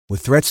With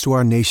threats to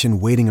our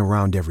nation waiting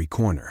around every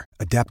corner,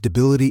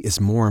 adaptability is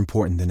more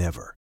important than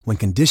ever. When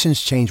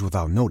conditions change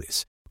without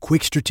notice,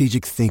 quick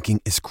strategic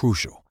thinking is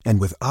crucial.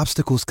 And with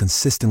obstacles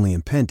consistently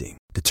impending,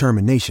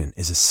 determination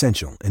is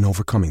essential in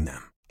overcoming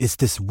them. It's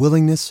this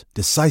willingness,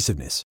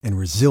 decisiveness, and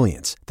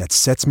resilience that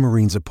sets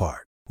Marines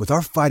apart. With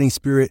our fighting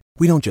spirit,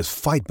 we don't just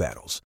fight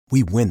battles,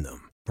 we win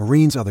them.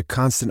 Marines are the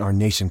constant our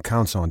nation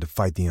counts on to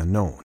fight the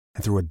unknown.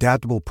 And through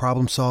adaptable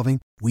problem solving,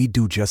 we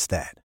do just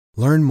that.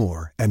 Learn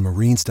more at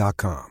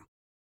marines.com.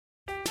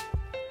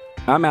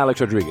 I'm Alex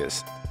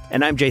Rodriguez.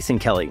 And I'm Jason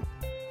Kelly.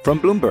 From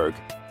Bloomberg,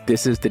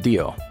 this is The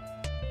Deal.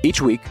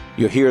 Each week,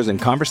 you'll hear us in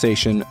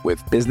conversation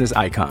with business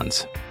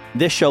icons.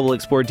 This show will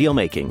explore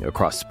deal-making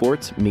across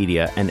sports,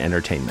 media, and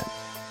entertainment.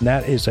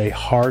 That is a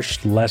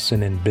harsh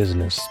lesson in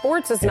business.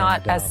 Sports is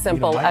not as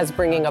simple as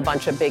bringing a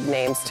bunch of big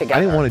names together. I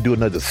didn't want to do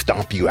another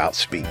stomp you out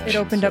speech. It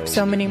opened up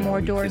so many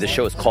more doors. The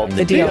show is called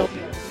The Deal.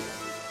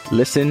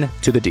 Listen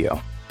to The Deal.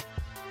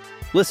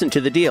 Listen to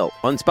The Deal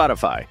on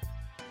Spotify.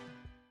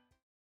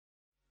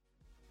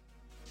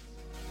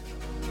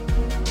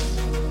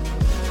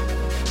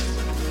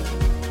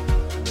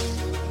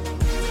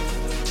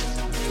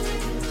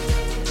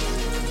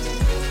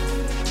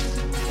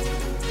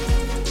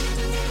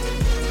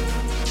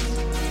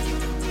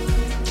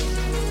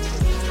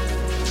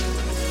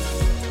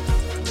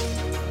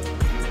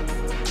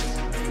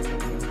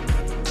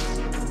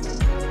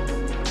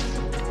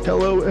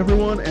 Hello,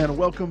 everyone, and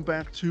welcome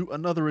back to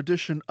another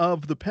edition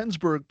of the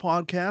Pennsburg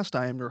Podcast.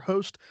 I am your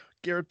host,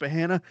 Garrett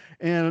Bahana,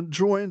 and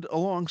joined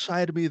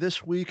alongside me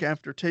this week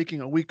after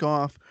taking a week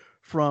off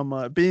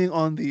from being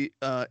on the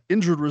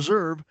injured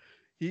reserve.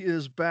 He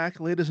is back,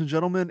 ladies and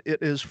gentlemen.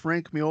 It is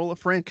Frank Miola.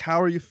 Frank,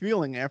 how are you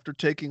feeling after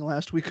taking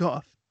last week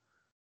off?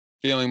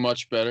 Feeling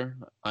much better.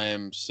 I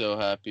am so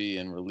happy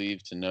and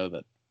relieved to know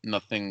that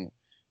nothing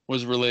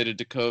was related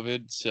to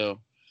COVID. So,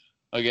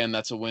 again,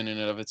 that's a win in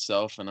and of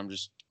itself, and I'm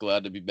just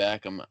glad to be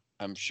back.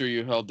 I'm sure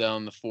you held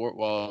down the fort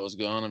while I was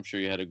gone. I'm sure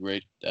you had a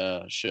great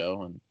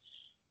show,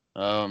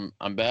 and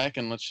I'm back,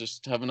 and let's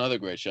just have another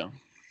great show.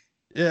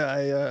 Yeah,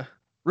 I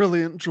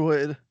really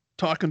enjoyed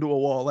talking to a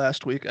wall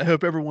last week. I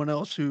hope everyone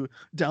else who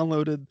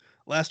downloaded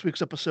last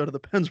week's episode of the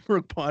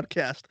Pennsburg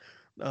Podcast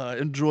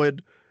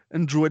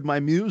enjoyed my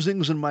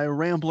musings and my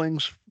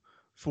ramblings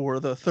for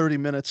the 30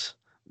 minutes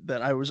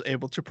that I was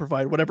able to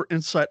provide whatever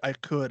insight I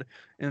could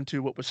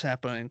into what was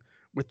happening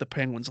with the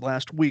Penguins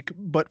last week.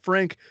 But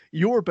Frank,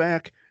 you're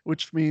back,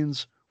 which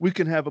means we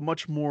can have a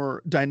much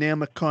more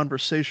dynamic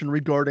conversation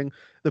regarding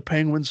the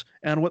Penguins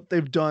and what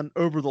they've done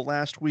over the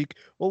last week.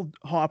 We'll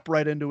hop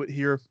right into it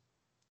here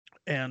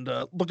and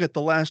look at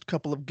the last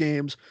couple of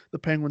games the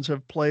Penguins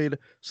have played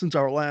since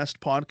our last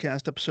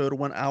podcast episode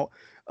went out.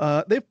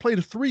 They've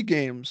played 3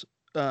 games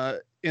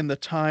in the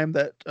time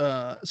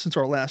that since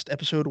our last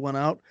episode went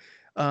out.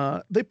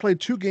 They played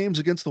 2 games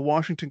against the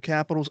Washington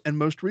Capitals and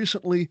most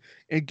recently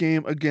a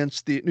game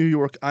against the New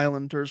York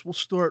Islanders. We'll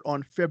start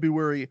on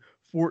February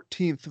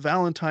 14th,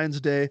 Valentine's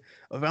Day,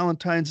 a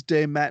Valentine's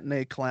Day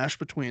matinee clash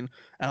between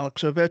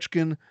Alex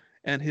Ovechkin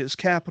and his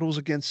Capitals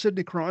against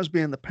Sidney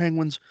Crosby and the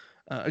Penguins,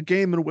 a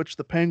game in which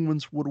the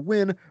Penguins would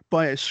win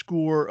by a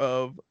score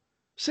of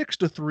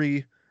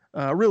 6-3.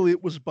 Really,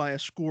 it was by a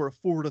score of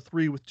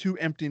 4-3 with 2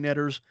 empty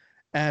netters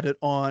added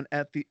on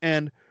at the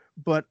end.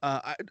 But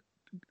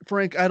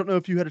Frank, I don't know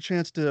if you had a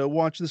chance to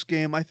watch this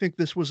game. I think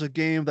this was a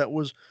game that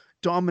was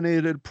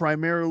dominated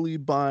primarily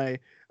by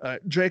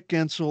Jake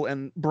Guentzel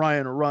and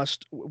Brian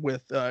Rust,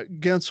 with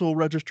Guentzel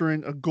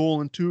registering a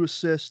goal and 2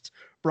 assists,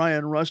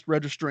 Brian Rust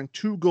registering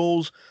 2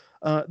 goals.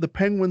 The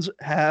Penguins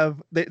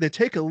they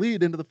take a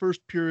lead into the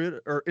first period,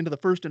 or into the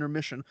first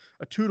intermission,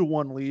 a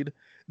 2-1 lead.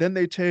 Then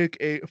they take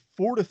a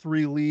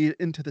 4-3 lead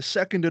into the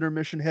second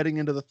intermission, heading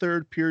into the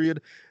third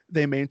period.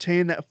 They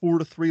maintain that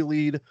 4-3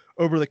 lead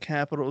over the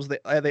Capitals. They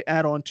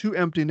add on 2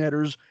 empty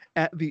netters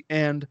at the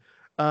end.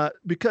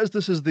 Because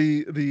this is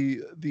the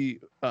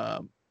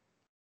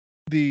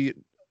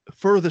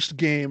furthest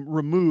game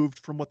removed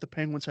from what the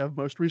Penguins have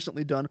most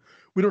recently done,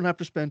 we don't have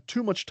to spend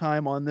too much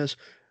time on this.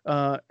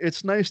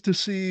 It's nice to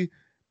see.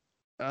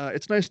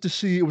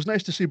 It was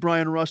nice to see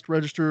Brian Rust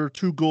register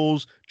 2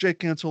 goals. Jake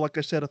Guentzel, like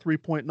I said, a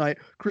 3-point night.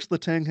 Chris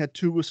Letang had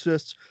 2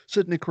 assists.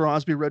 Sidney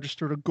Crosby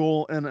registered a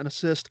goal and an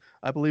assist.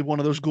 I believe one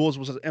of those goals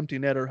was an empty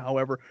netter,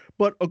 however.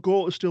 But a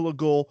goal is still a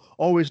goal.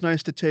 Always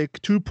nice to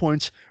take 2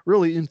 points.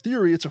 Really, in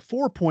theory, it's a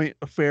 4-point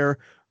affair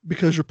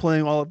because you're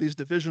playing all of these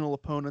divisional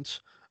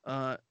opponents.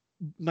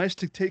 Nice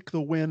to take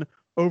the win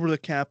over the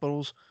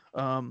Capitals.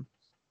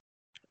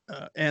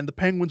 And the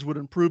Penguins would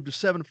improve to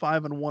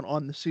 7-5-1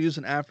 on the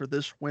season after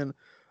this win.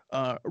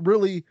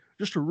 Really,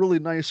 just a really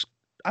nice.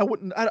 I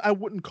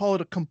wouldn't call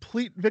it a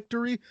complete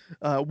victory.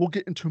 We'll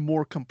get into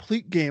more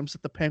complete games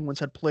that the Penguins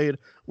had played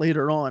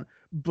later on.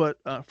 But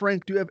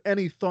Frank, do you have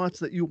any thoughts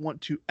that you want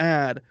to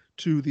add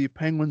to the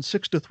Penguins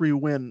 6-3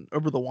 win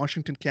over the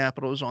Washington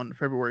Capitals on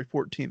February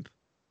 14th?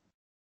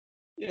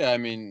 Yeah, I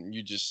mean,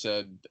 you just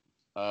said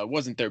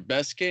wasn't their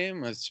best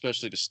game,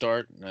 especially to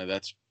start.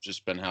 That's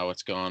just been how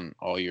it's gone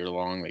all year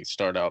long. They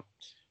start out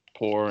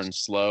poor and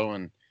slow,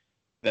 and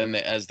then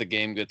as the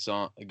game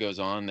goes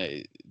on,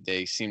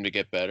 they seem to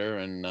get better,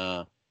 and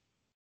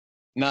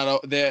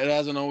it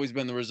hasn't always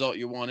been the result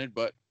you wanted,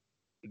 but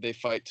they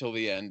fight till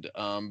the end.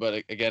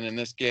 But again, in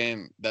this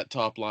game, that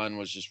top line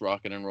was just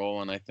rocking and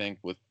rolling. I think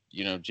with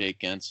Jake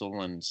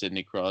Gensel and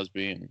Sidney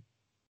Crosby, and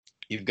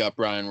you've got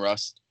Brian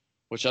Rust,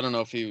 which I don't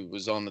know if he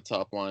was on the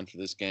top line for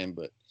this game,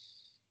 but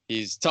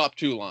he's top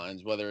two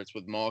lines, whether it's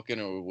with Malkin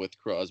or with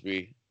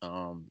Crosby.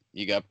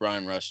 You got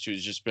Brian Rust,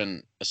 who's just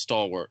been a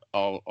stalwart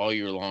all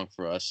year long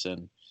for us,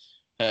 and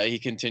he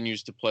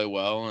continues to play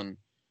well. And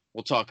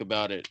we'll talk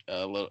about it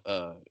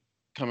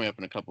coming up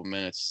in a couple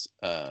minutes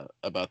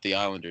about the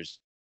Islanders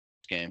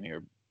game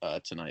here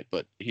tonight.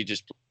 But he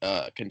just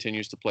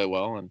continues to play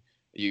well, and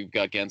you've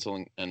got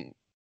Gensel and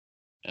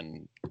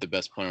the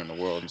best player in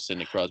the world, and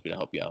Sidney Crosby, to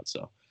help you out.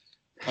 So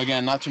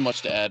again, not too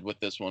much to add with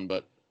this one,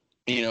 but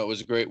it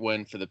was a great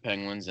win for the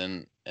Penguins,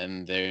 and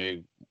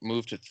they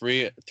moved to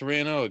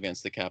 3-0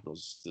 against the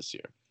Capitals this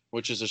year,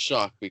 which is a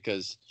shock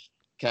because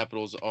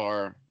Capitals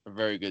are a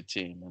very good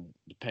team, and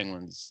the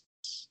Penguins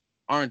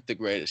aren't the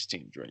greatest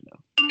teams right now.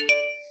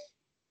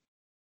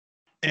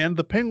 And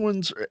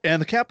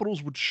the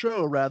Capitals would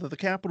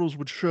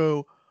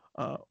show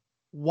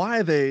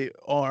why they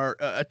are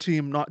a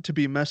team not to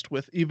be messed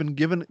with, even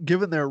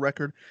given their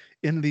record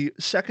in the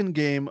second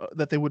game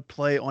that they would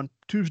play on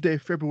Tuesday,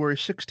 February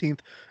 16th,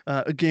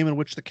 a game in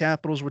which the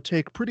Capitals would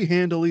take pretty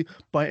handily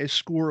by a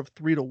score of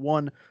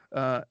 3-1.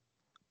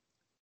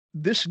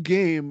 This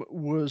game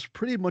was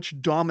pretty much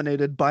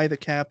dominated by the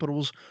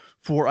Capitals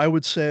for, I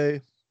would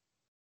say,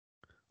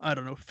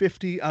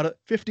 50 out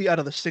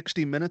of the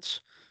 60 minutes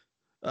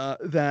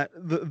that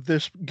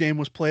this game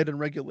was played in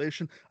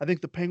regulation. I think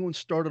the Penguins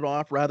started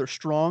off rather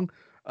strong,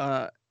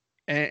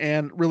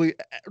 and really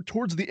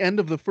towards the end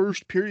of the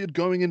first period,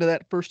 going into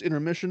that first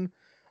intermission,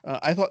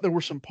 I thought there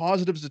were some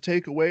positives to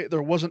take away.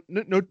 There wasn't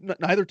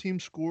neither team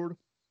scored.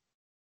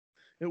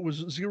 It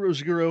was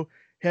 0-0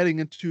 heading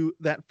into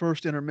that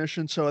first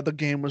intermission, so the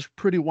game was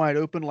pretty wide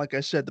open. Like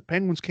I said, the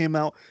Penguins came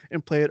out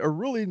and played a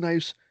really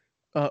nice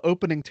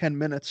opening 10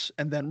 minutes,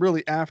 and then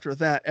really after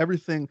that,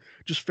 everything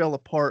just fell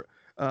apart.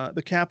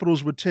 The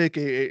Capitals would take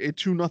a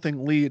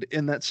 2-0 lead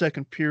in that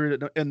second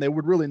period, and they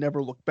would really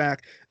never look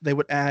back. They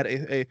would add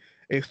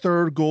a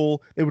third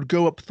goal. They would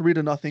go up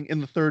 3-0 in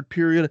the third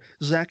period.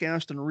 Zach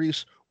Aston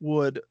Reese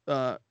would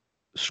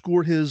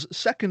score his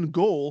second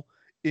goal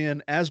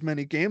in as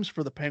many games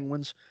for the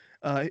Penguins.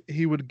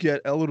 He would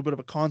get a little bit of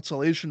a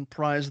consolation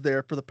prize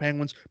there for the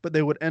Penguins, but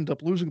they would end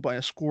up losing by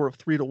a score of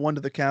 3-1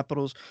 to the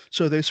Capitals.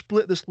 So they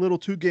split this little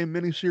 2-game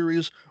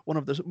mini-series, one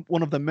of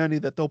the many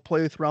that they'll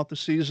play throughout the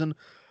season.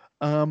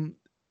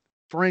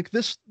 Frank,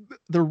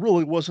 there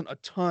really wasn't a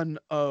ton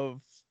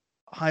of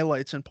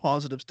highlights and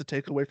positives to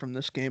take away from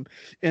this game.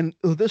 And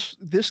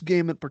this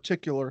game in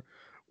particular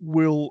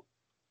will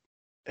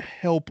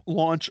help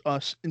launch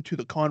us into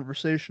the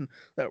conversation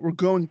that we're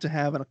going to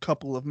have in a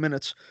couple of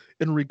minutes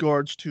in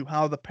regards to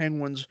how the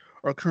Penguins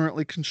are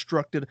currently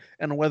constructed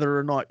and whether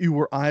or not you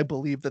or I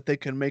believe that they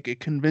can make a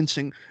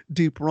convincing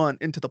deep run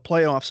into the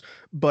playoffs.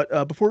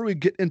 But before we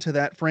get into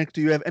that, Frank,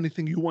 do you have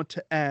anything you want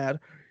to add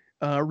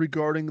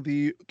regarding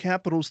the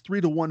Capitals'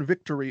 3-1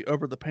 victory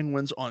over the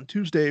Penguins on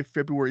Tuesday,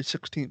 February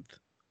 16th?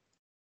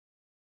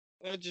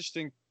 I just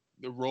think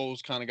the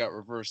roles kind of got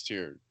reversed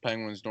here.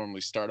 Penguins normally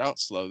start out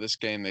slow. This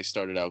game, they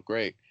started out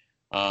great.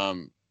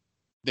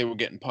 They were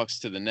getting pucks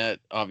to the net.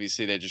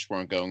 Obviously, they just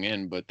weren't going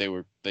in, but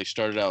they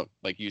started out,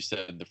 like you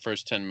said, the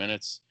first 10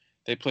 minutes.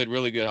 They played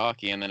really good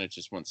hockey, and then it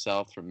just went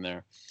south from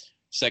there.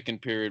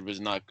 Second period was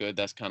not good.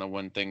 That's kind of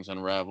when things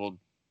unraveled.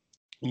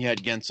 You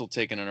had Gensel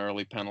taking an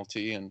early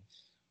penalty, and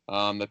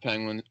the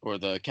Penguins or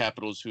the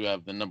Capitals, who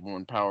have the number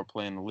one power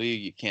play in the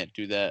league, you can't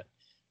do that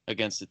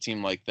against a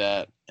team like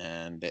that.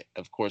 And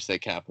of course, they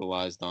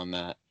capitalized on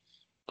that.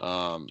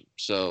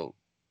 So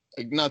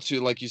not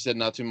too, like you said,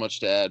 not too much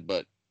to add,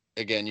 but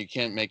again, you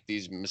can't make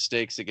these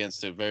mistakes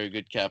against a very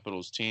good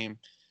Capitals team,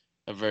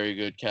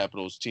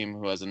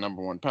 who has a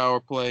number one power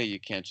play. You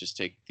can't just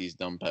take these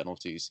dumb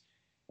penalties.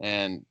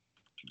 And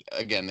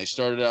again, they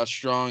started out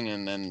strong,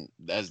 and then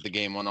as the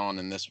game went on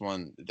in this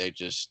one, they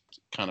just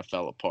kind of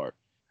fell apart.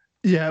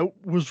 Yeah, it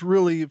was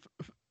really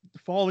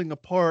falling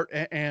apart,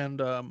 and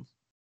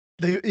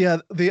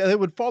they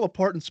would fall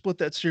apart and split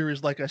that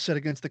series, like I said,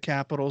 against the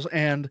Capitals.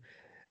 And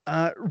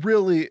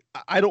really,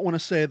 I don't want to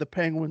say the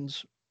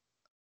Penguins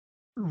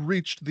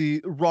reached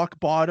the rock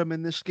bottom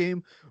in this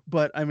game,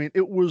 but I mean,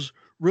 it was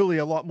really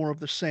a lot more of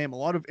the same, a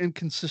lot of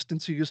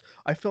inconsistencies.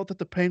 I felt that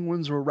the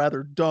Penguins were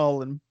rather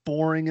dull and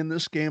boring in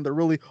this game. There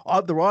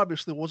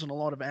obviously wasn't a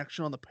lot of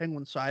action on the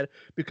Penguin side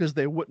because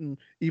they wouldn't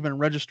even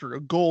register a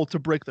goal to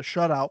break the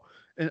shutout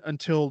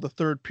until the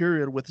third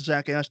period with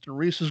Zach Aston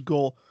Reese's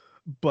goal.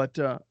 But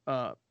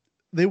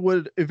they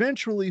would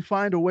eventually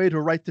find a way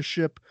to right the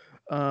ship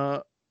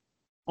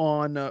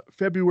on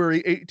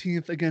February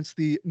 18th against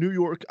the New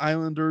York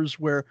Islanders,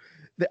 where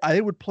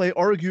they would play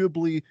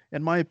arguably,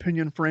 in my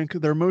opinion, Frank,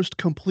 their most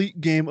complete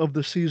game of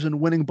the season,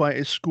 winning by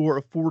a score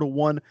of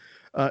 4-1.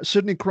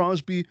 Sidney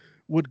Crosby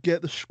would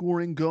get the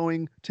scoring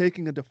going,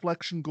 taking a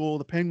deflection goal.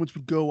 The Penguins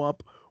would go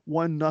up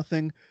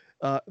 1-0.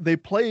 They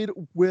played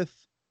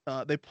with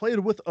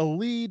a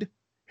lead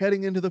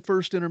heading into the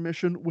first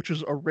intermission, which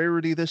is a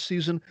rarity this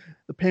season.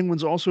 The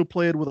Penguins also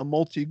played with a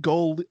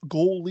multi-goal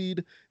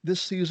lead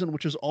this season,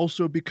 which has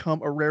also become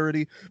a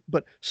rarity.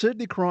 But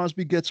Sidney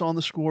Crosby gets on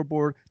the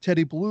scoreboard.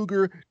 Teddy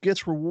Bluger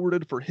gets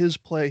rewarded for his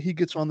play. He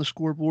gets on the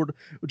scoreboard.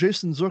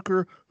 Jason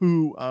Zucker,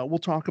 who we'll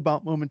talk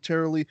about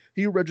momentarily,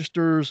 he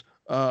registers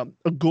a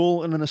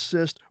goal and an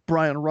assist.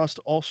 Brian Rust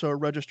also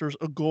registers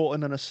a goal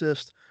and an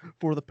assist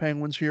for the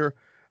Penguins here.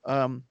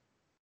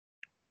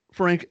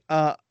 Frank,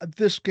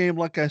 this game,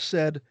 like I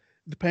said,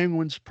 the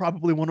Penguins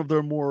probably one of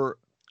their more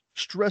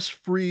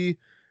stress-free,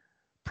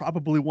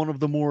 probably one of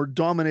the more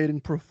dominating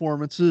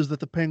performances that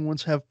the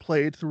Penguins have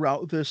played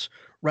throughout this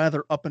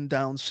rather up and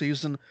down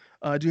season.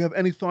 Do you have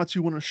any thoughts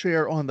you want to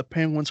share on the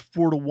Penguins'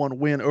 4-1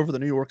 win over the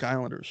New York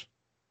Islanders?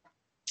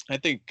 I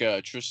think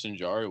Tristan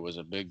Jarry was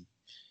a big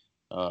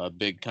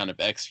kind of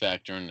X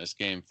factor in this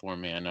game for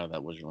me. I know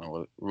that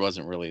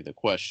wasn't really the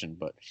question,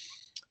 but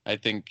I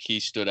think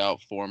he stood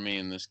out for me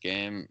in this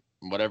game.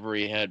 Whatever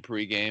he had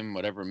pregame,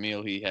 whatever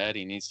meal he had,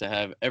 he needs to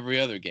have every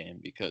other game,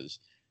 because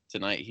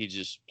tonight he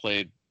just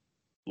played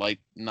I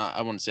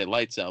wouldn't say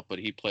lights out, but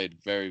he played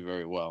very,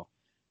 very well.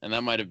 And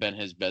that might have been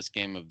his best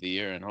game of the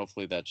year, and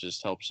hopefully that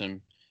just helps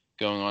him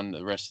going on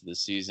the rest of the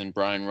season.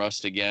 Brian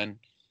Rust, again,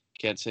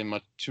 can't say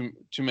too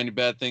many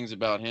bad things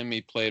about him.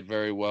 He played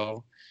very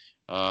well.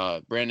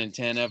 Brandon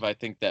Tanev, I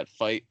think that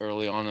fight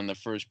early on in the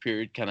first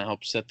period kind of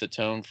helped set the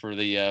tone for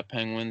the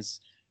Penguins,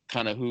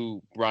 kind of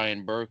who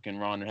Ryan Burke and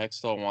Ron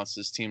Hextall wants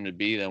this team to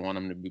be. They want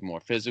them to be more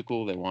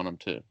physical. They want them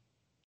to,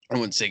 I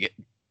wouldn't say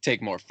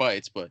take more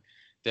fights, but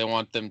they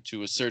want them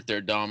to assert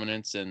their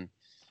dominance and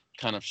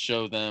kind of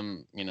show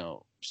them,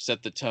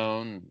 set the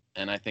tone.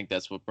 And I think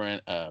that's what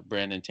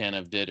Brandon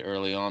Tanev did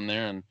early on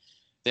there. And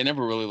they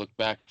never really looked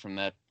back from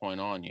that point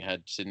on. You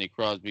had Sidney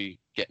Crosby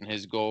getting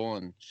his goal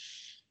and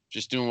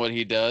just doing what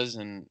he does.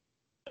 And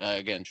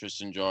again,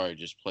 Tristan Jarry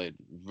just played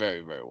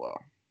very, very well.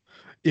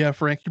 Yeah,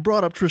 Frank, you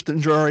brought up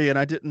Tristan Jarry, and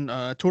I didn't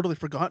totally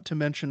forgot to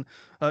mention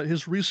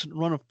his recent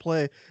run of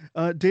play.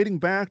 Dating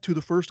back to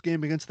the first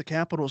game against the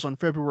Capitals on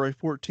February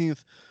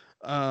 14th,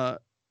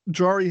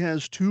 Jarry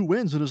has 2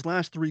 wins in his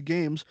last 3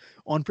 games.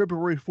 On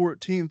February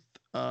 14th,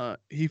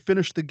 he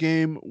finished the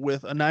game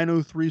with a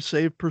 .903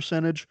 save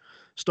percentage,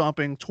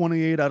 stopping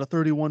 28 out of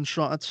 31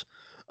 shots.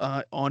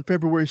 On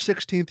February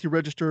 16th, he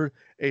registered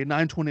a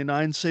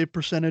 .929 save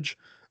percentage,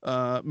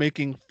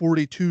 making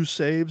 42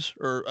 saves,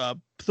 or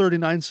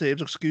 39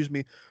 saves,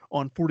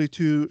 on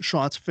 42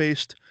 shots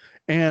faced.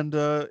 And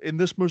in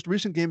this most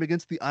recent game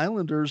against the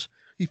Islanders,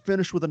 he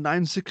finished with a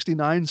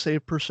 .969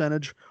 save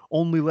percentage,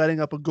 only letting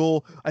up a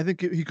goal. I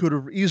think he could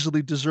have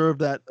easily deserved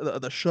that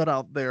the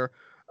shutout there.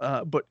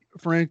 But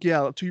Frank,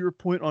 yeah, to your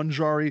point on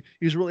Jarry,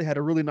 he's really had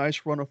a really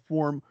nice run of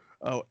form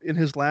in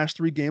his last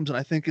 3 games, and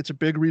I think it's a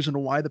big reason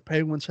why the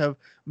Penguins have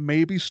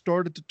maybe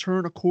started to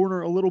turn a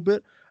corner a little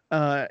bit.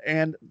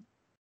 And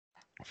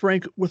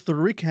Frank, with the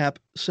recap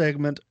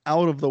segment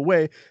out of the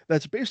way,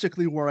 that's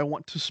basically where I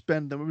want to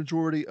spend the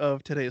majority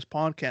of today's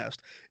podcast,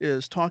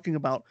 is talking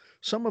about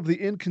some of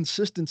the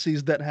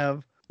inconsistencies that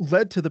have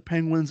led to the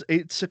Penguins'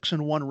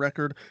 8-6-1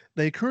 record.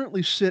 They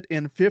currently sit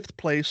in 5th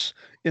place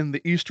in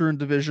the Eastern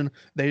Division.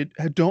 They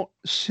don't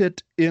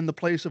sit in the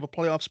place of a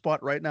playoff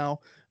spot right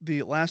now.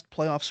 The last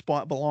playoff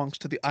spot belongs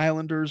to the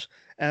Islanders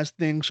as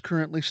things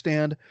currently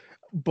stand.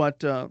 But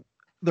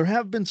there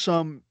have been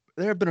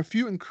a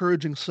few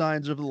encouraging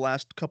signs over the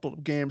last couple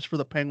of games for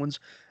the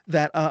Penguins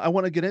that I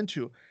want to get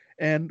into.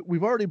 And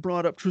we've already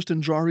brought up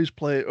Tristan Jarry's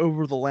play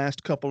over the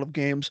last couple of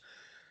games.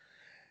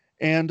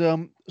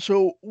 And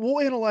so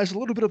we'll analyze a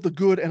little bit of the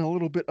good and a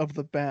little bit of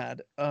the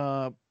bad.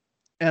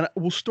 And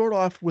we'll start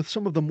off with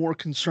some of the more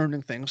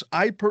concerning things.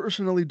 I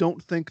personally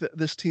don't think that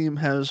this team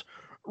has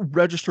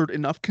registered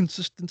enough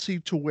consistency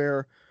to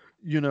where,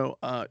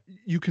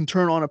 you can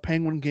turn on a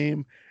Penguin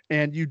game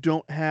and you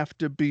don't have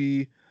to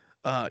be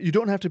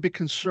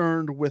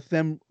concerned with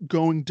them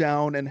going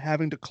down and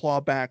having to claw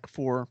back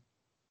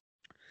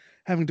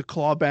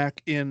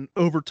in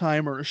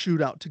overtime or a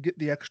shootout to get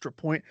the extra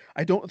point.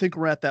 I don't think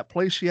we're at that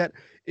place yet.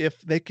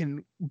 If they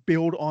can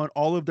build on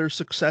all of their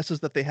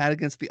successes that they had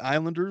against the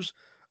Islanders,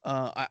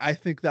 I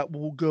think that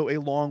will go a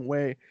long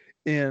way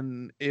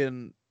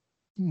in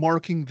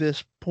marking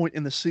this point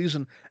in the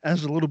season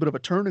as a little bit of a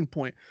turning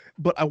point.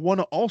 But I want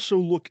to also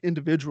look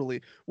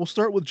individually. We'll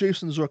start with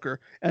Jason Zucker,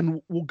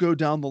 and we'll go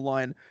down the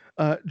line.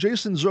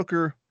 Jason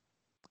Zucker,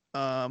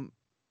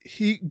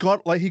 he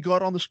got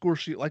on the score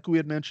sheet like we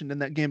had mentioned in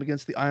that game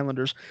against the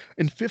Islanders.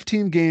 In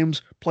 15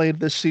 games played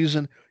this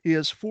season, he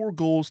has 4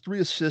 goals,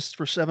 3 assists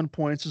for 7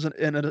 points,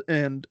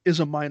 and is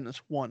a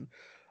 -1.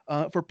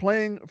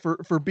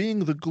 For being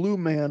the glue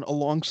man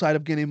alongside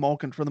of Evgeny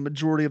Malkin for the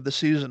majority of the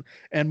season.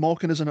 And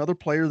Malkin is another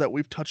player that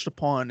we've touched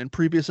upon in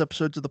previous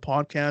episodes of the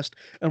podcast,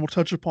 and we'll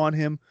touch upon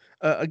him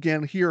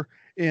again here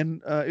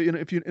in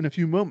a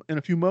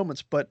few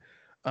moments. But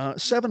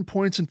 7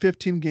 points in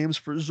 15 games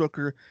for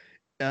Zucker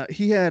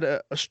He had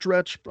a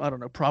stretch, I don't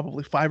know,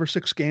 probably 5 or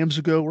 6 games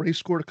ago where he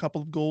scored a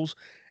couple of goals.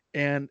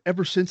 And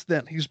ever since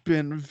then, he's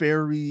been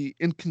very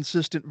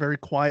inconsistent, very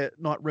quiet,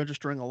 not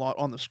registering a lot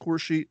on the score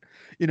sheet.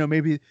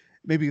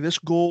 Maybe this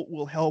goal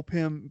will help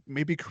him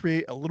maybe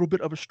create a little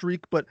bit of a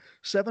streak, but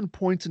 7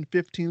 points in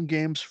 15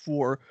 games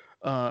for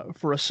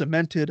a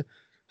cemented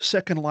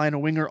second line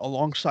winger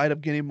alongside of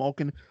Evgeny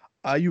Malkin.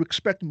 You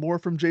expect more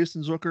from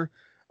Jason Zucker,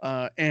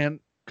 and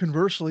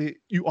conversely,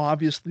 you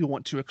obviously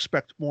want to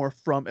expect more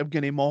from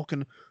Evgeny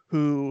Malkin,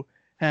 who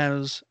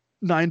has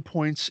 9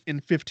 points in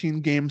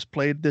 15 games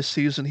played this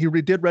season. He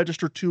did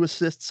register 2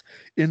 assists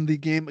in the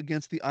game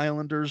against the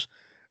Islanders,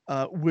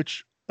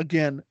 which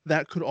again,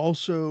 that could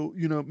also,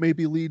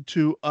 maybe lead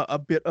to a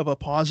bit of a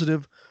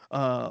positive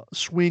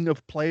swing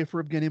of play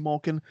for Evgeny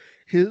Malkin.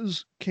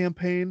 His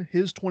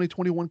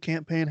 2021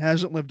 campaign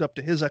hasn't lived up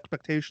to his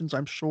expectations,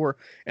 I'm sure,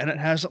 and it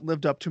hasn't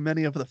lived up to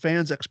many of the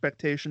fans'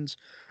 expectations.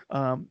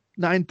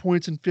 9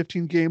 points in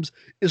 15 games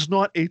is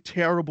not a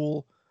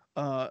terrible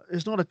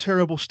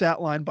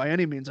stat line by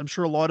any means. I'm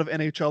sure a lot of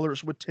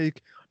NHLers would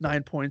take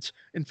 9 points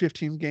in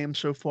 15 games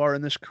so far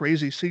in this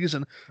crazy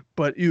season,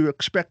 but you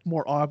expect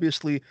more,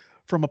 obviously,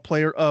 from a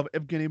player of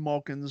Evgeny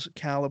Malkin's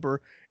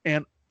caliber.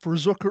 And for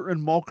Zucker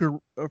and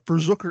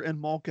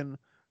Malkin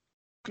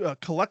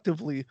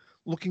collectively,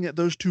 looking at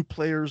those two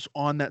players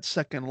on that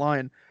second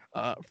line,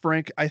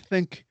 Frank, I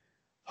think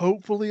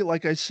hopefully,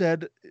 like I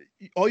said,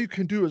 all you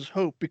can do is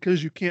hope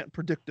because you can't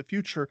predict the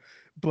future.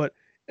 But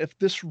if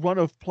this run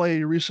of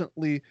play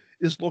recently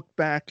is looked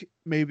back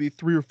maybe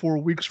 3 or 4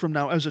 weeks from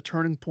now as a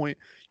turning point,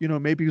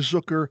 maybe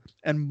Zucker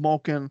and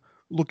Malkin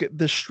look at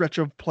this stretch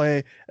of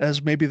play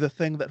as maybe the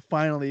thing that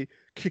finally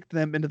kicked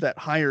them into that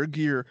higher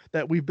gear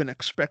that we've been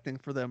expecting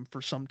for them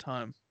for some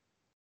time.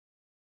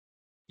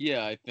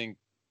 Yeah, I think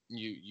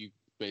you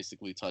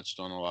basically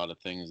touched on a lot of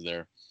things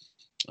there.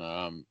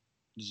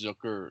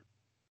 Zucker,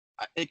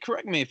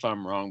 correct me if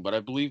I'm wrong, but I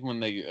believe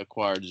when they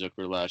acquired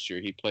Zucker last year,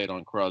 he played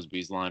on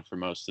Crosby's line for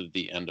most of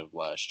the end of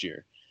last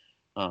year.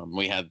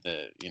 We had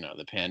the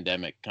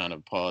pandemic kind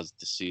of paused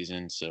the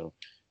season, so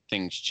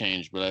things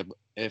changed. But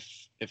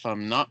if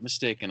I'm not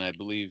mistaken, I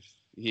believe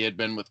he had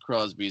been with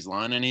Crosby's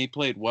line and he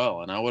played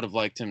well, and I would have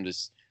liked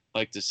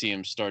to see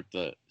him start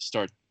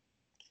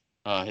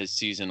his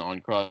season on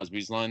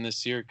Crosby's line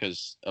this year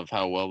because of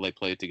how well they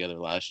played together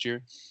last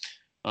year.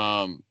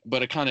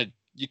 But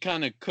you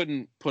kind of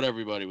couldn't put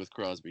everybody with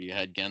Crosby. You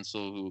had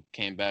Gensel, who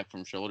came back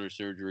from shoulder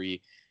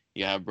surgery.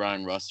 You have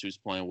Brian Rust, who's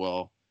playing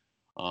well.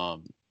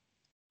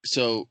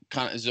 So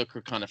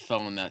Zucker kind of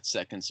fell in that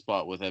second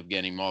spot with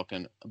Evgeny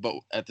Malkin. But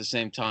at the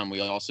same time, we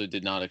also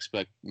did not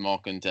expect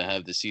Malkin to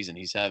have the season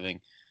he's having.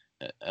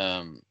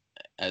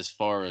 As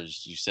far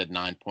as you said,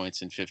 9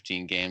 points in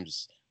 15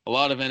 games. A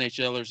lot of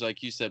NHLers,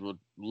 like you said, would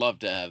love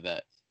to have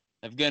that.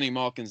 Evgeny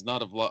Malkin's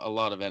not a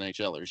lot of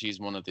NHLers.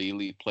 He's one of the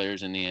elite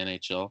players in the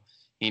NHL.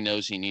 He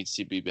knows he needs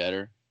to be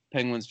better.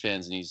 Penguins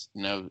fans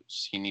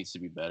knows he needs to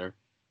be better.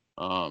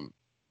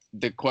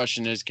 The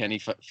question is, can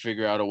he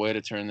figure out a way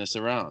to turn this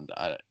around?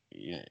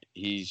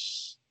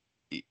 He's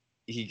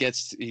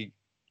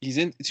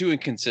too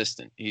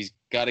inconsistent. He's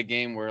got a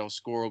game where he'll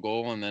score a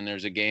goal, and then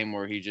there's a game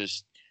where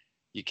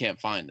you can't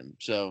find him.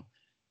 So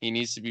he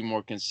needs to be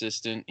more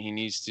consistent. He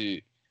needs to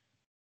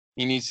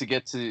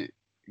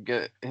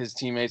get his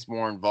teammates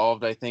more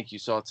involved. I think you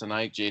saw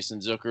tonight, Jason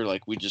Zucker,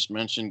 like we just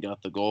mentioned,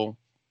 got the goal.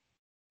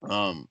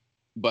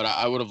 But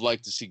I would have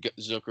liked to see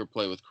Zucker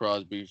play with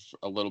Crosby for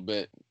a little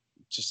bit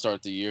to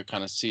start the year,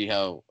 kind of see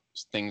how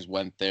things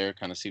went there,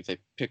 kind of see if they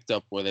picked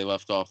up where they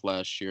left off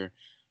last year.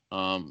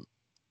 And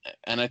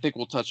I think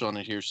we'll touch on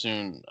it here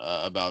soon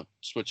about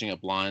switching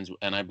up lines.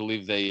 And I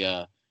believe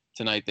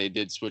tonight they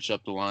did switch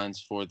up the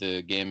lines for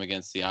the game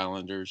against the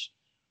Islanders.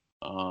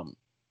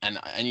 And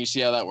you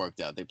see how that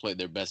worked out. They played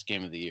their best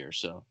game of the year.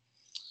 So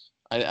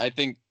I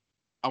think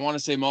I want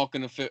to say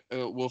Malkin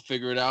will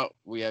figure it out.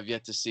 We have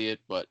yet to see it,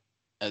 but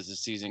as the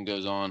season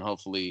goes on,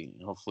 hopefully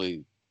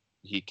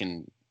he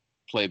can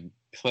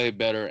play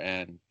better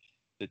and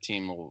the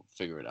team will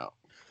figure it out.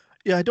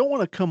 Yeah, I don't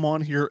want to come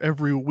on here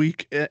every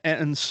week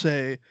and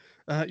say,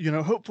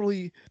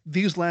 hopefully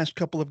these last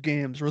couple of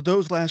games or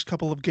those last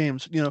couple of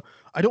games,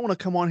 I don't want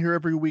to come on here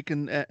every week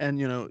and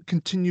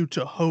continue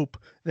to hope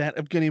that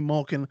Evgeny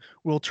Malkin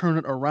will turn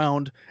it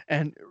around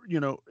and,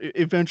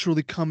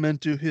 eventually come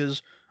into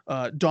his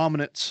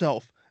dominant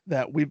self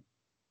that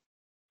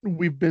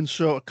we've been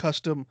so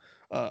accustomed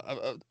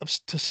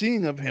to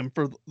seeing of him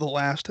for the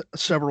last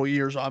several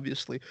years,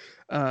 obviously.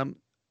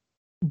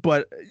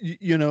 But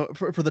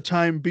for the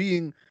time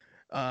being,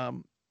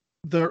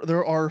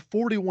 there are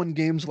 41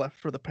 games left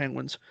for the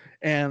Penguins,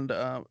 and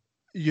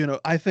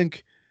I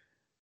think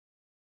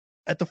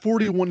at the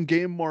 41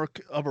 game mark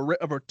of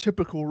a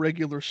typical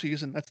regular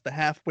season, that's the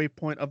halfway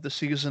point of the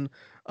season.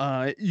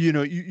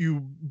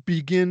 You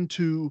begin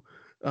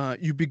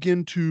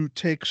to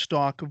take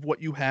stock of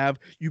what you have.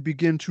 You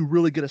begin to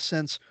really get a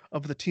sense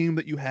of the team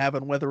that you have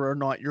and whether or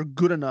not you're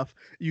good enough.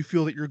 You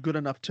feel that you're good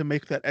enough to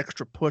make that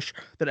extra push,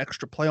 that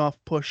extra playoff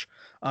push.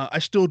 I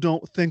still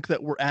don't think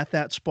that we're at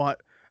that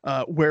spot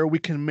where we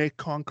can make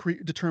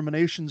concrete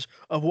determinations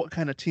of what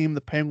kind of team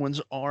the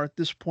Penguins are at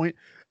this point.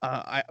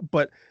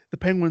 But the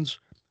Penguins,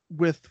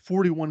 with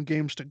 41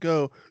 games to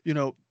go,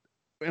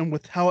 and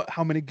with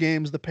how many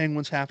games the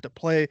Penguins have to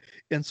play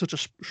in such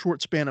a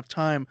short span of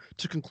time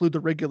to conclude the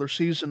regular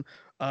season,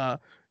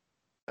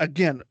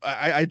 again,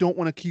 I don't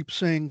want to keep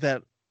saying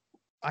that.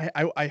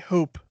 I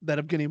hope that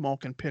Evgeny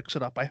Malkin picks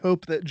it up. I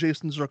hope that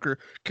Jason Zucker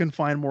can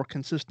find more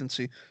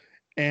consistency.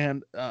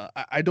 And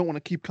I don't want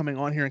to keep coming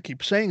on here and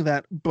keep saying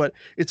that, but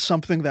it's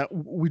something that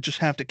we just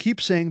have to keep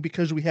saying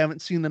because we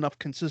haven't seen enough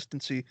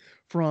consistency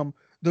from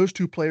those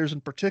two players in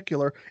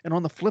particular. And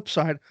on the flip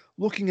side,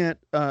 looking at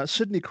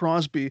Sidney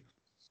Crosby,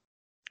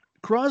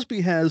 Crosby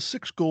has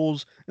 6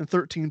 goals and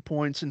 13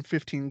 points in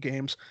 15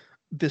 games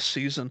this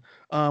season.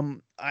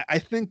 I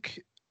think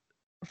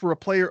for a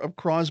player of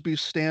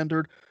Crosby's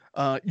standard,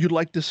 you'd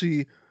like to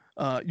see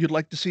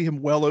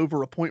him well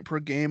over a point per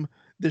game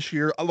this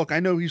year. Look, I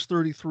know he's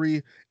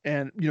 33,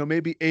 and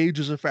maybe age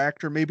is a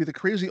factor, maybe the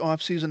crazy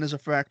offseason is a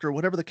factor,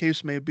 whatever the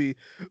case may be.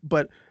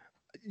 But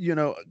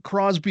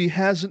Crosby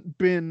hasn't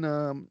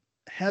been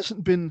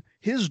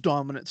his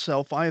dominant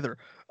self either.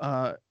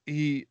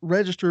 He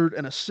registered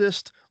an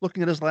assist.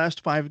 Looking at his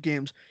last 5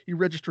 games, he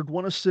registered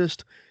 1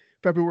 assist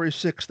February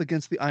 6th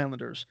against the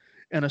Islanders,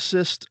 an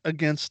assist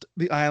against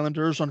the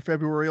Islanders on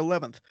February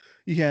 11th.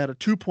 He had a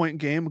 2-point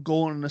game, a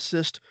goal and an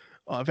assist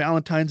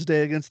Valentine's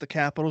Day against the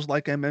Capitals.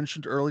 Like I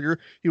mentioned earlier,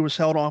 he was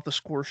held off the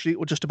score sheet.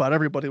 Well, just about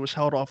everybody was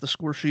held off the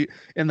score sheet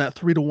in that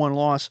 3-1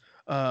 loss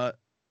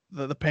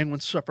the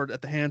Penguins suffered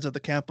at the hands of the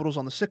Capitals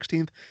on the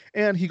 16th,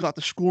 and he got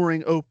the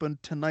scoring open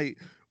tonight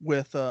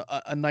with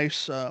a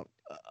nice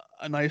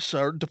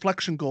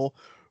deflection goal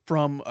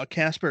from a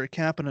Kasperi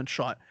Kapanen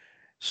shot.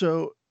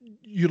 So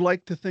you'd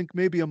like to think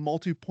maybe a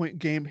multi-point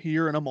game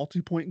here and a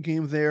multi-point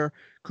game there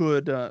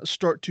could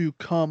start to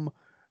come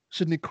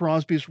Sidney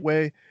Crosby's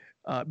way,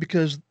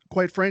 because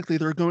quite frankly,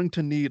 they're going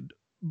to need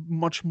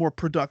much more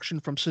production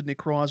from Sidney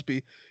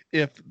Crosby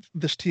if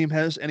this team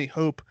has any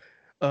hope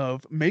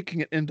of making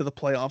it into the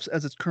playoffs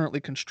as it's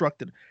currently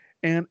constructed.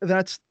 And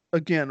that's,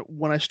 again,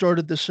 when I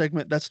started this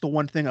segment, that's the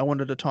one thing I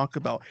wanted to talk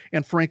about.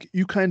 And Frank,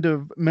 you kind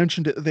of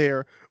mentioned it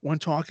there when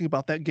talking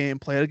about that game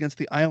played against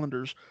the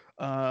Islanders.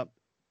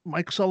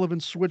 Mike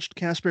Sullivan switched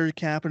Kasperi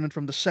Kapanen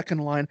from the second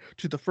line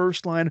to the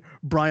first line.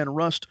 Brian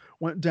Rust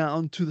went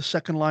down to the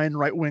second line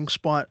right wing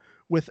spot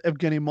with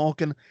Evgeny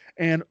Malkin,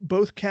 and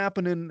both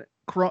Crosby,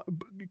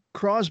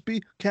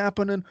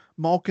 Kapanen,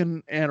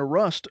 Malkin, and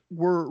Rust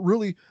were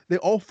really,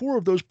 all 4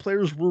 of those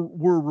players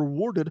were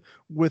rewarded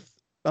with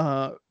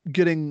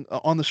getting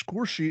on the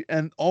score sheet,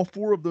 and all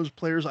 4 of those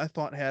players I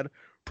thought had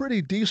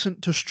pretty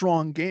decent to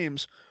strong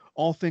games,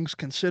 all things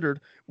considered,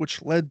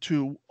 which led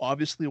to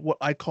obviously what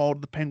I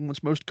called the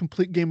Penguins' most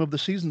complete game of the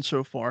season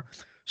so far.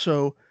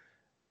 So,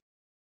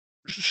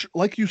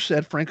 like you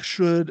said, Frank,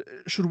 should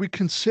we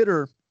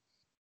consider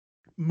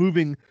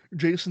moving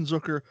Jason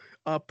Zucker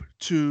up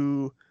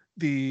to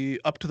the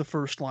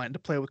first line to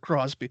play with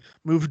Crosby,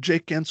 move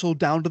Jake Guentzel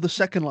down to the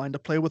second line to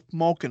play with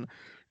Malkin?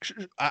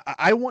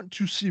 I want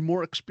to see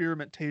more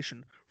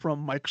experimentation from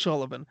Mike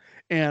Sullivan,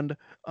 and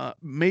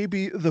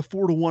maybe the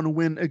 4-1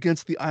 win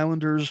against the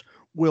Islanders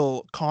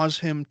will cause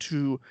him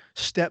to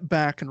step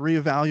back and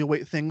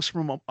reevaluate things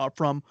from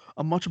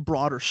a much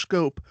broader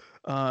scope.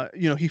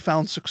 He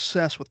found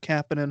success with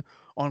Kapanen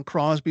on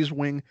Crosby's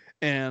wing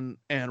and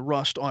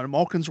Rust on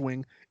Malkin's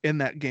wing in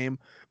that game,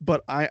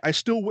 but I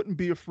still wouldn't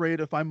be afraid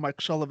if I'm Mike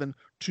Sullivan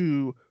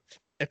to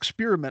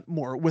experiment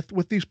more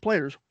with these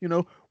players.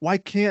 Why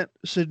can't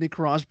Sidney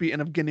Crosby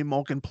and Evgeny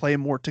Malkin play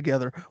more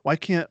together? Why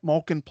can't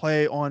Malkin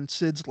play on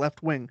Sid's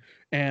left wing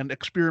and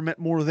experiment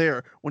more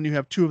there when you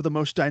have 2 of the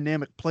most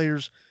dynamic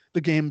players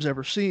the game's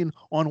ever seen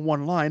on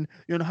one line?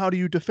 How do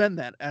you defend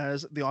that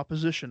as the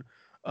opposition?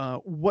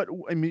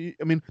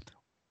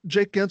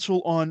 Jake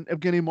Guentzel on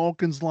Evgeny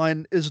Malkin's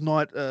line is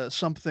not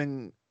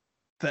something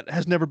that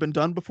has never been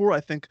done before. I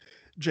think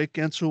Jake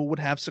Guentzel would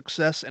have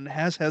success and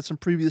has had some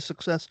previous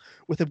success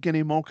with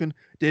Evgeny Malkin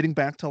dating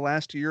back to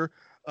last year.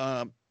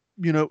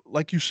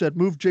 Like you said,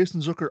 move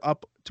Jason Zucker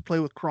up to play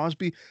with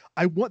Crosby.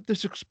 I want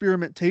this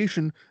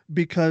experimentation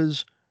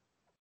because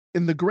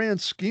in the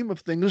grand scheme of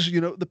things,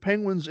 the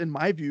Penguins, in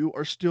my view,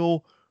 are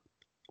still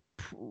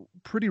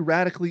pretty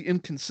radically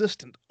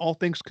inconsistent, all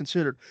things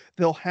considered.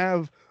 They'll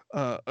have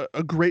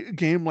a great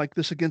game like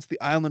this against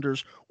the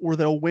Islanders, or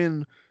they'll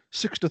win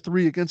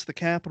 6-3 against the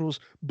Capitals,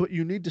 but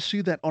you need to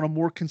see that on a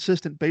more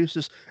consistent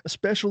basis,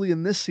 especially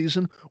in this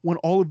season when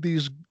all of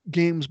these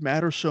games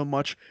matter so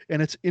much,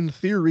 and it's in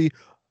theory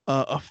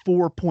a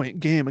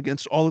 4-point game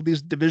against all of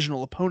these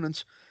divisional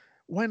opponents.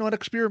 Why not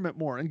experiment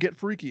more and get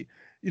freaky?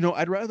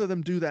 I'd rather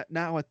them do that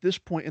now at this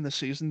point in the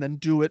season than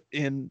do it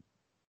in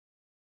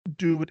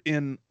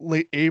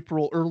late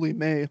April, early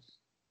May,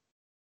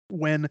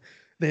 when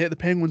the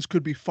Penguins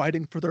could be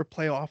fighting for their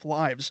playoff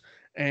lives,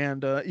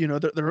 and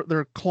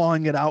they're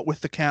clawing it out with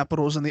the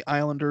Capitals and the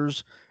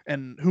Islanders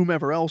and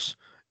whomever else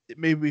it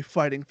may be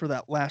fighting for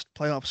that last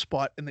playoff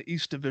spot in the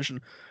East Division.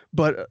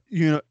 But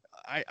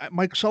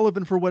Mike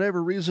Sullivan, for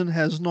whatever reason,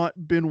 has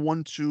not been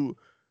one to,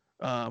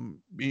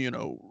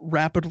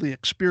 rapidly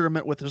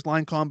experiment with his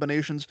line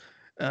combinations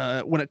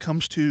when it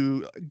comes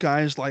to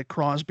guys like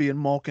Crosby and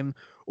Malkin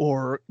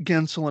or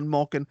Gensel and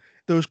Malkin,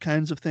 those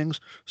kinds of things.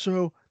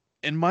 So,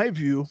 in my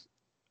view,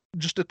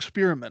 just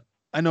experiment.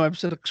 I know I've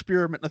said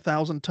experiment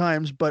 1,000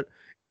 times, but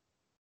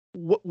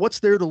what's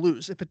there to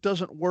lose? If it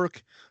doesn't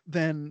work,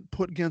 then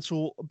put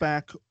Gensel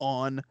back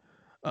on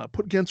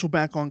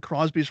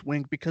Crosby's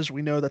wing, because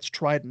we know that's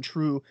tried and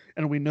true,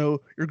 and we know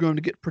you're going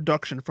to get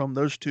production from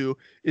those two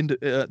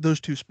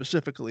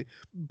specifically.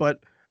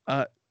 But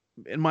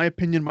in my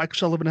opinion, Mike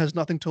Sullivan has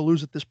nothing to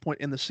lose at this point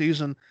in the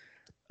season.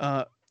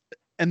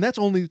 And that's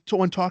only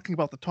when talking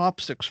about the top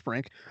six,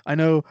 Frank. I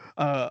know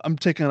I'm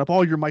taking up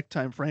all your mic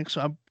time, Frank,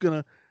 so I'm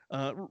going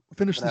to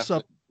finish this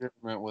up.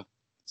 With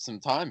some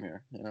time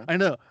here. I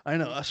know.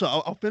 So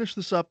I'll finish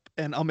this up,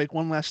 and I'll make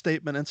one last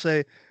statement and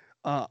say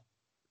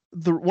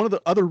one of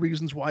the other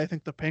reasons why I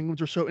think the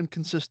Penguins are so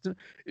inconsistent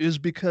is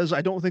because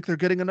I don't think they're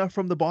getting enough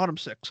from the bottom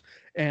six.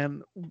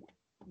 And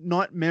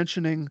not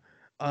mentioning,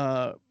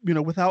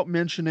 without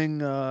mentioning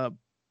the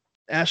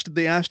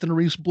Aston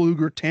Reese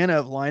Blueger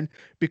Tanev line,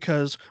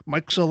 because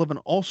Mike Sullivan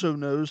also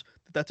knows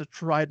that that's a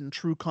tried and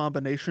true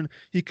combination.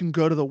 He can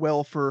go to the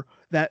well for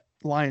that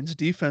line's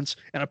defense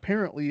and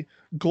apparently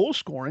goal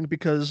scoring,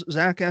 because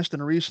Zach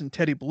Aston Reese and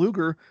Teddy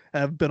Blueger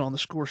have been on the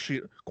score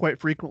sheet quite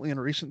frequently in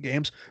recent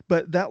games.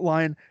 But that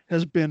line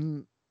has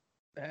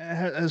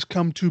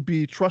come to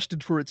be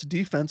trusted for its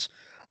defense.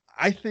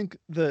 I think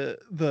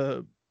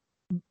the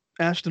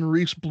Aston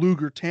Reese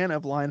Blueger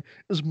Tanev line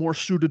is more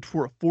suited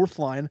for a fourth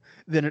line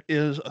than it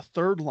is a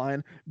third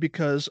line,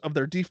 because of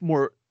their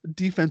more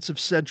defensive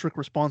centric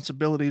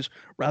responsibilities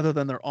rather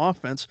than their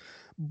offense.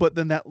 But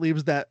then that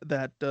leaves that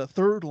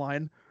third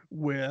line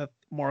with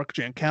Mark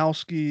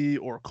Jankowski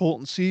or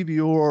Colton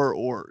Sevior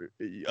or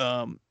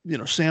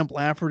Sam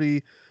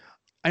Lafferty.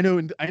 I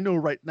know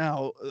right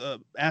now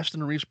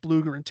Aston Reese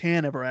Blueger and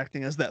Tanev are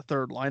acting as that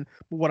third line.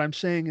 But what I'm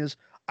saying is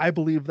I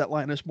believe that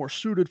line is more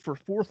suited for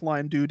fourth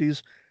line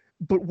duties.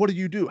 But what do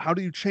you do? How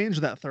do you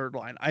change that third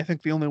line? I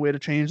think the only way to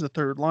change the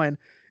third line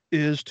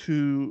is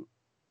to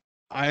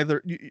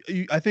either.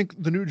 I think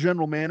the new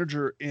general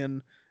manager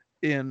in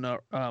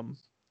Ron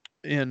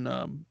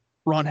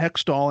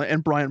Hextall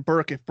and Brian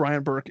Burke, if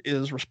Brian Burke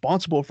is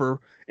responsible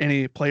for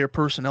any player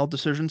personnel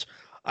decisions,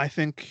 I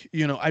think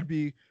I'd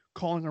be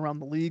calling around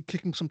the league,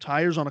 kicking some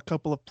tires on a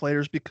couple of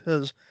players,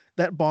 because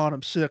that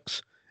bottom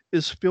six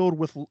is filled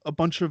with a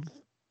bunch of,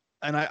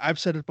 and I've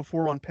said it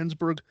before on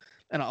Pennsburg,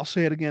 and I'll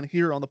say it again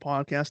here on the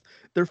podcast,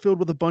 they're filled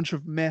with a bunch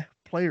of meh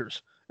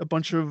players, a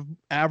bunch of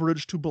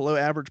average to below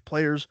average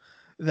players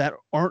that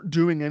aren't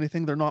doing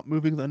anything. They're not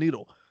moving the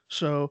needle.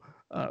 So,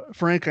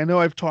 Frank, I know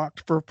I've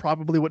talked for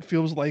probably what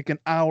feels like an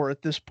hour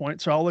at this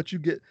point, so I'll let you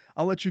get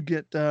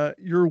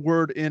your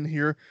word in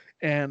here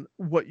and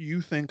what you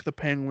think the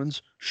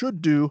Penguins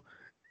should do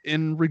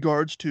in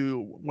regards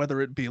to whether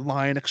it be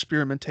line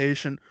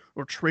experimentation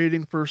or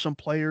trading for some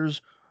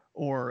players,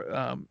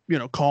 or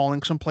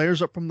calling some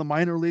players up from the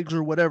minor leagues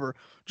or whatever,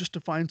 just to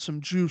find some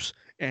juice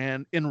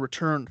and in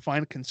return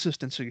find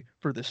consistency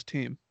for this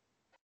team.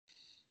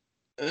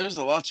 There's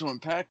a lot to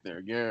unpack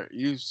there, Garrett.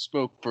 You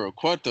spoke for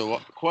quite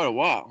a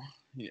while.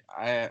 There's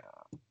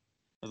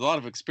a lot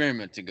of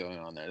experimenting going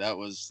on there. That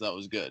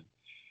was good.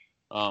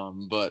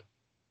 But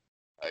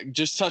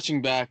just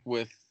touching back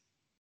with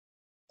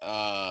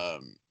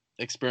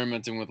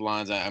experimenting with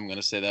lines, I'm going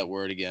to say that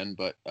word again,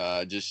 but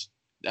I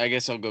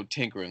guess I'll go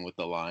tinkering with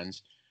the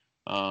lines.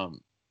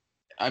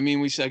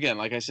 We saw, again,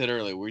 like I said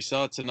earlier, we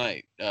saw it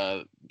tonight.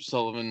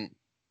 Sullivan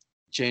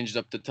changed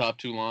up the top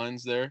two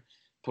lines there,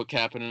 put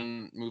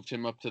Kapanen, moved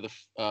him up to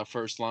the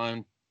first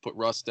line, put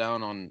Russ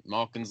down on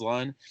Malkin's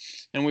line,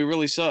 and we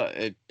really saw it.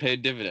 It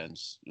paid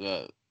dividends.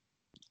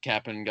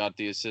 Kapanen got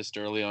the assist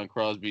early on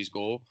Crosby's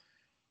goal.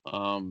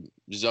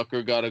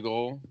 Zucker got a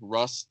goal.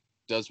 Russ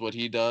does what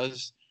he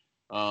does.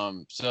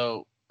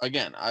 So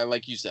again,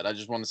 like you said, I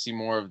just want to see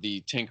more of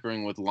the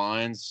tinkering with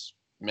lines.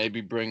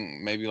 Maybe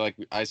like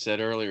I said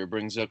earlier,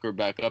 bring Zucker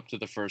back up to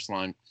the first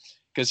line.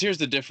 Because here's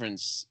the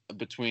difference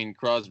between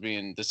Crosby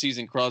and the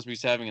season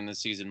Crosby's having and the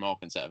season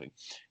Malkin's having.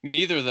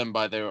 Neither of them,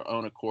 by their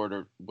own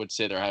accord, would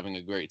say they're having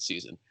a great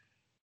season.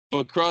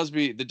 But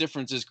the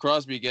difference is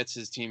Crosby gets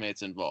his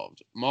teammates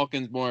involved.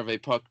 Malkin's more of a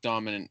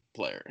puck-dominant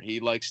player. He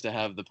likes to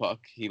have the puck.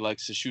 He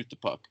likes to shoot the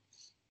puck.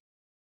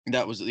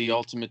 That was the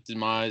ultimate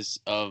demise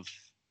of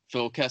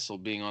Phil Kessel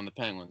being on the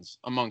Penguins,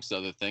 amongst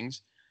other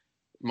things.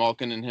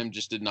 Malkin and him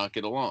just did not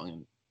get along,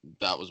 and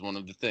that was one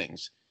of the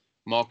things.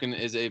 Malkin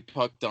is a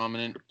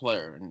puck-dominant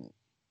player, and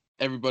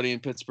everybody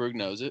in Pittsburgh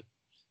knows it.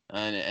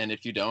 And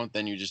if you don't,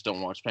 then you just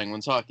don't watch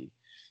Penguins hockey.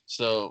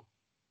 So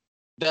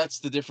that's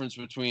the difference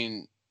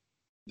between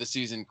the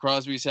season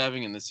Crosby's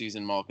having and the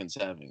season Malkin's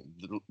having.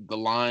 The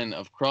line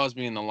of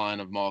Crosby and the line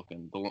of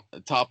Malkin.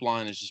 The top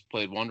line has just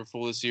played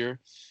wonderful this year.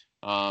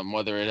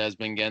 Whether it has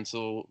been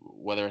Gensel,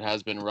 whether it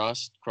has been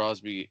Rust,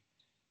 Crosby,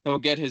 he'll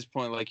get his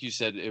point. Like you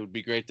said, it would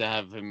be great to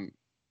have him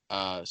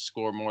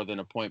score more than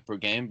a point per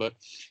game, but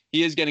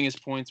he is getting his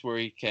points where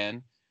he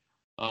can.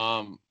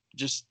 And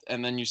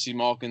then you see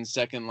Malkin's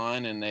second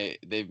line, and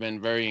they've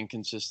been very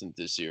inconsistent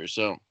this year.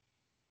 So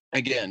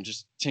again,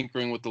 just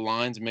tinkering with the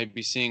lines,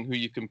 maybe seeing who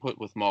you can put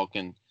with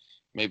Malkin.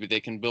 Maybe they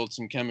can build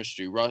some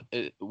chemistry.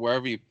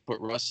 Wherever you put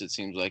Russ, it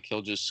seems like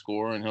he'll just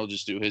score and he'll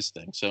just do his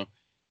thing. So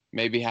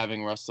maybe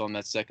having Russ on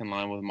that second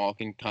line with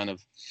Malkin kind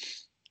of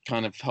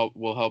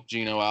will help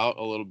Gino out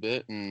a little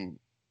bit, and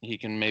he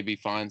can maybe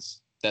find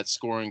that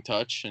scoring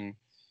touch and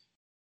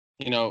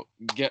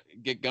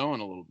get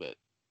going a little bit.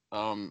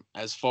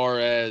 As far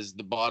as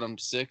the bottom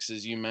six,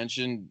 as you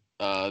mentioned,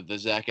 the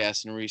Zach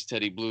Aston-Reese,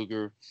 Teddy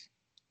Bluger,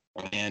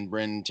 and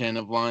Brandon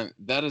Tanev line,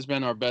 that has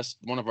been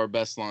one of our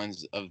best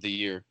lines of the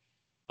year.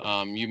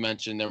 You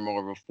mentioned they're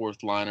more of a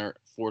fourth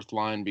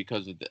line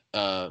because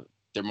of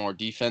they're more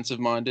defensive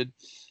minded.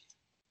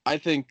 I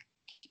think,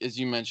 as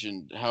you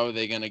mentioned, how are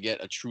they going to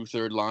get a true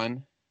third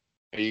line?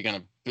 Are you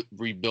going to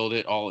rebuild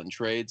it all in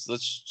trades?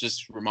 Let's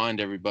just remind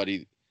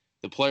everybody,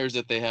 the players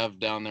that they have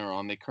down there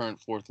on the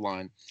current fourth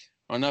line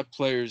are not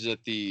players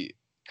that the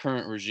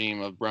current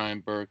regime of Brian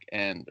Burke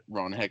and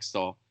Ron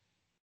Hextall.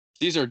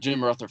 These are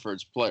Jim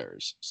Rutherford's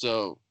players.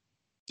 So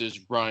does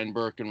Brian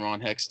Burke and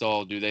Ron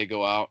Hextall, do they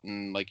go out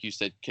and, like you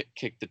said,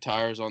 kick the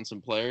tires on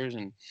some players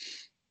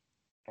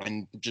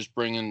and just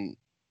bring in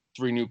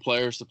 3 new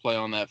players to play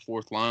on that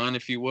fourth line,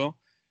 if you will?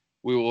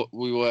 We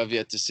will have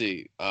yet to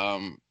see.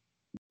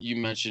 You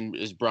mentioned,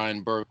 is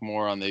Brian Burke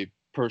more on the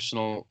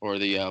personal or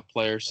the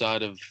player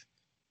side of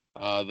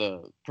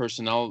the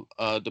personnel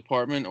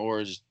department, or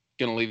is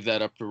going to leave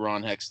that up to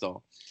Ron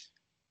Hextall?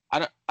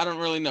 I don't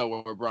really know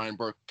where Brian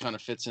Burke kind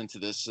of fits into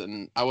this,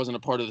 and I wasn't a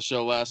part of the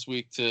show last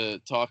week to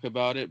talk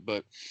about it,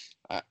 but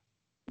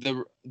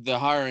the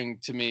hiring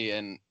to me,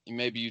 and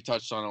maybe you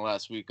touched on it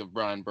last week, of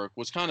Brian Burke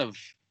was kind of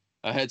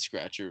a head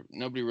scratcher.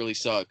 Nobody really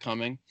saw it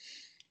coming.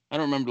 I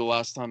don't remember the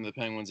last time the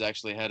Penguins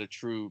actually had a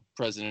true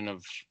president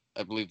of,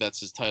 I believe that's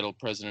his title,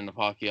 president of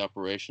hockey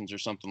operations or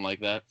something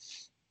like that.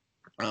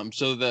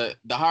 So the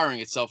hiring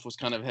itself was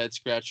kind of a head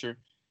scratcher.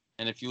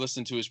 And if you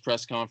listen to his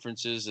press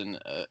conferences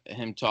and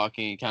him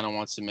talking, he kind of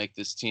wants to make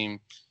this team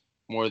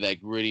more of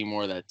that gritty,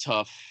 more of that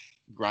tough,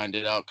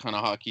 grinded out kind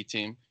of hockey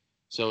team.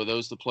 So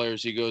those are the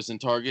players he goes and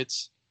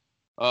targets.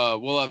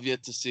 We'll have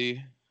yet to see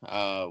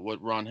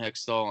what Ron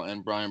Hextall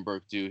and Brian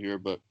Burke do here,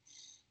 but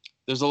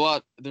there's still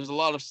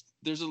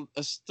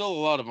a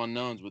lot of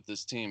unknowns with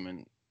this team,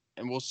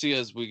 and we'll see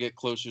as we get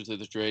closer to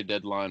the trade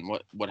deadline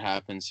what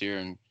happens here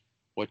and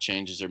what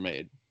changes are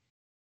made.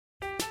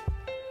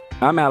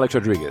 I'm Alex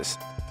Rodriguez.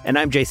 And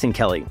I'm Jason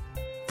Kelly.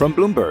 From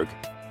Bloomberg,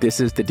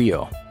 this is The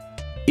Deal.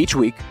 Each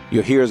week,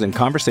 you'll hear us in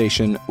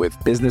conversation with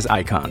business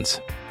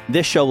icons.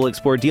 This show will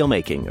explore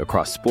deal-making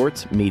across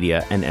sports,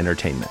 media, and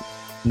entertainment.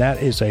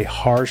 That is a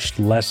harsh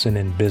lesson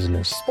in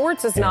business.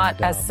 Sports is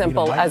not as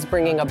simple as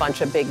bringing a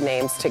bunch of big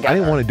names together. I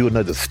didn't want to do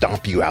another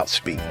stomp you out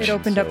speech. It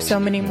opened up so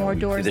many more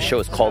doors. The show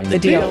is called The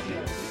Deal.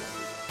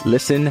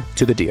 Listen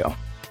to The Deal.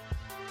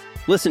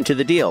 Listen to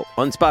The Deal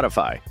on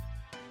Spotify.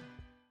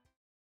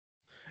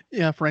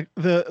 Yeah, Frank,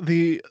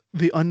 the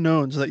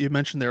unknowns that you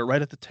mentioned there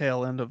right at the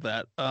tail end of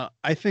that,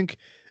 I think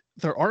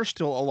there are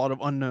still a lot of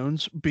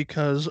unknowns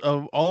because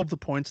of all of the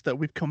points that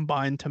we've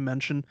combined to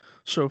mention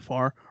so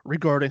far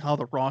regarding how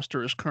the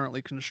roster is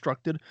currently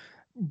constructed.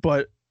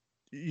 But,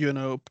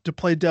 to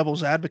play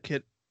devil's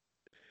advocate,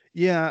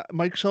 yeah,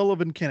 Mike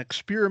Sullivan can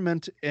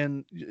experiment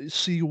and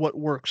see what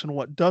works and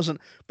what doesn't,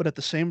 but at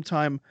the same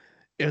time,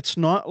 it's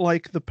not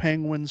like the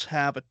Penguins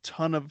have a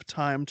ton of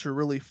time to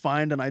really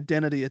find an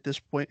identity at this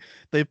point.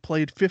 They've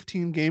played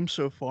 15 games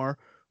so far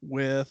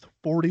with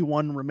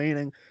 41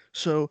 remaining.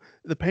 So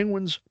the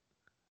Penguins,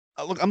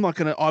 look, I'm not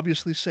going to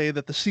obviously say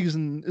that the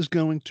season is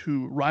going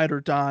to ride or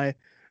die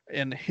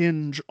and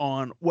hinge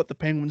on what the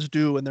Penguins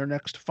do in their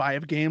next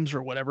 5 games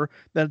or whatever.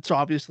 That's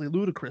obviously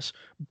ludicrous.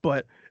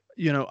 But,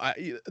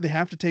 they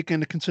have to take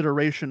into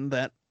consideration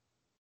that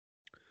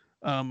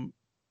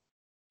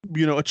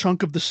a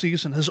chunk of the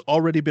season has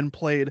already been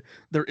played.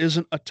 There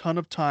isn't a ton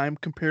of time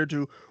compared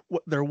to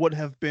what there would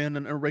have been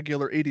an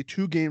irregular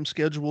 82-game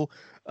schedule.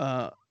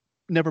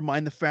 Never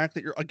mind the fact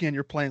that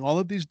you're playing all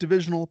of these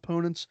divisional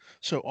opponents,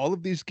 so all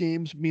of these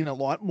games mean a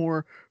lot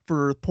more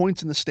for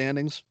points in the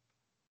standings.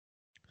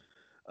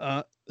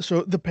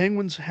 So the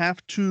Penguins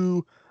have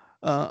to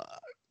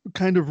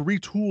kind of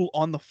retool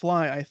on the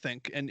fly, I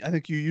think. And I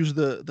think you used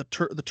the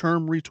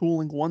term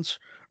retooling once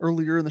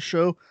earlier in the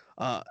show.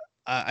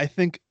 I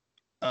think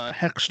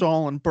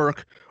Hextall and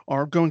Burke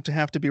are going to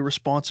have to be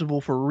responsible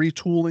for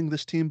retooling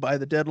this team by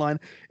the deadline.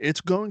 It's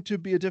going to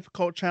be a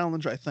difficult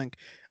challenge, I think,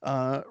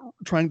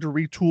 trying to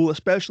retool,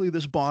 especially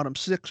this bottom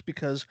 6,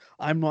 because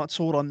I'm not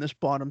sold on this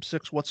bottom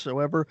 6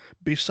 whatsoever.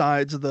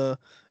 Besides the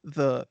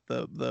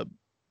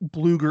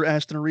Bluger,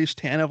 Aston-Reese,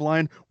 Tanev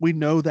line, we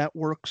know that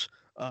works.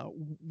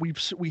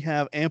 We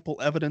have ample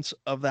evidence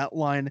of that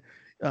line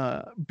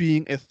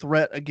being a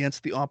threat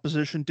against the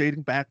opposition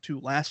dating back to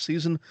last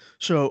season.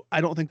 So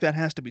I don't think that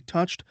has to be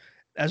touched.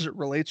 As it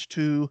relates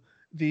to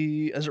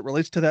as it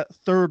relates to that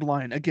third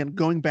line, again,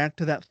 going back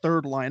to that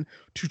third line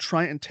to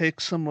try and take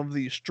some of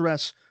the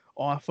stress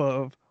off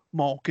of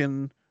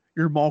Malkin,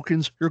 your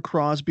Malkins, your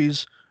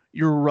Crosbys,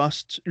 your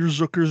Rusts, your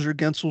Zuckers, your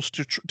Gensels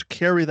to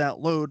carry that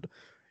load.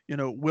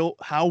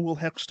 How will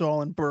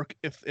Hextall and Burke,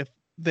 if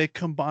they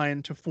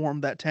combine to form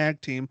that tag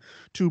team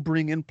to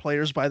bring in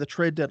players by the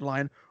trade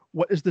deadline,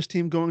 what is this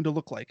team going to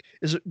look like?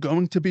 Is it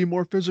going to be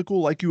more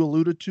physical, like you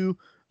alluded to,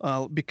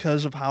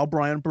 because of how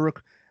Brian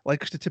Burke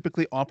likes to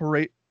typically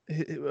operate,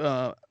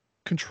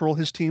 control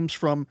his teams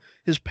from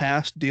his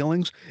past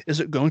dealings? Is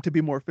it going to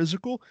be more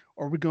physical?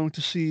 Or are we going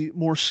to see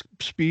more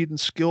speed and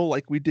skill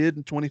like we did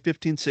in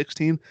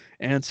 2015-16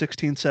 and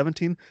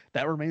 16-17?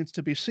 That remains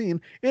to be seen,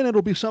 and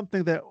it'll be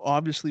something that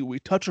obviously we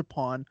touch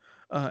upon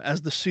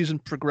as the season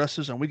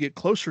progresses and we get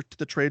closer to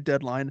the trade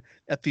deadline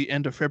at the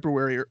end of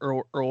February,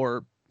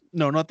 or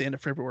no, not the end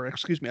of February,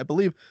 excuse me. I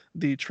believe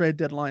the trade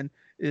deadline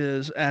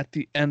is at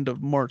the end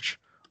of March.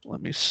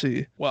 Let me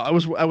see. Well, I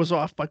was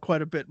off by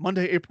quite a bit.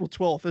 Monday, April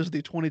 12th is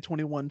the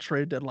 2021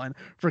 trade deadline.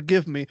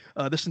 Forgive me.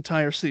 This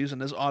entire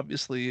season is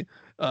obviously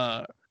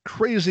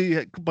crazy,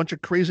 a bunch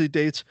of crazy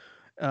dates.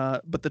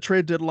 But the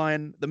trade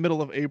deadline, the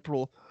middle of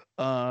April.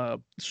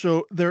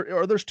 So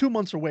there's 2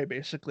 months away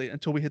basically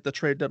until we hit the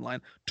trade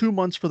deadline. 2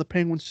 months for the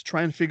Penguins to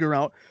try and figure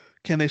out,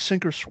 can they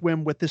sink or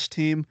swim with this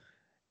team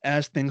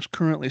as things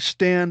currently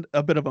stand?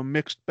 A bit of a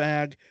mixed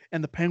bag,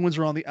 and the Penguins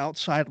are on the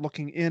outside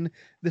looking in.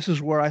 This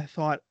is where I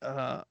thought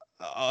a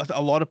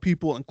lot of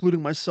people,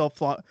 including myself,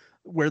 thought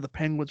where the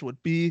Penguins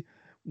would be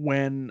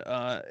when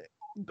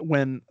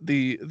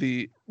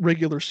the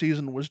regular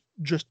season was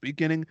just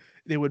beginning.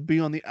 They would be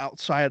on the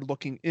outside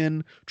looking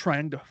in,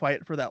 trying to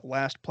fight for that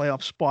last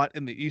playoff spot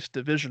in the East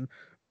Division.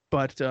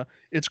 But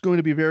it's going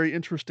to be very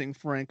interesting,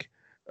 Frank,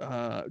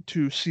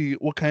 to see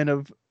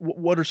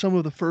what are some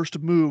of the first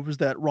moves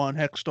that Ron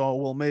Hextall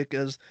will make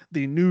as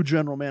the new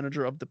general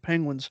manager of the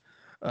Penguins,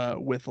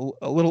 with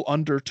a little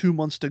under 2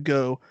 months to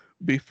go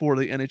before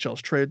the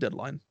NHL's trade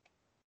deadline.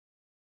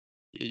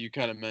 Yeah, you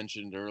kind of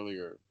mentioned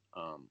earlier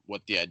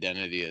what the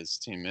identity of this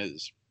team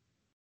is.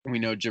 We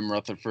know Jim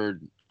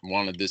Rutherford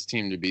wanted this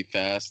team to be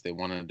fast. They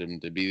wanted them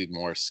to be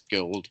more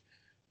skilled.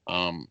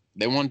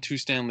 They won 2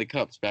 Stanley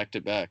Cups back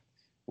to back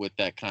with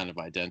that kind of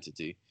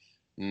identity.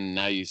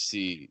 Now you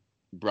see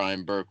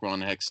Brian Burke,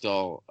 Ron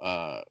Hextall.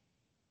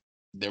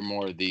 They're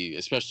more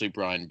especially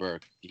Brian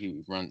Burke.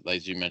 He runs,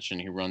 as you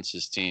mentioned, he runs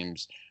his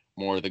teams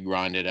more the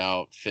grinded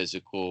out,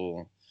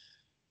 physical,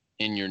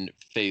 in your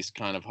face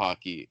kind of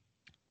hockey.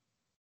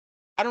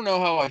 I don't know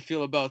how I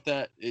feel about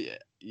that,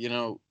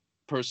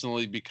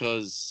 personally,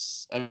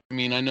 because I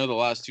know the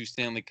last 2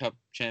 Stanley Cup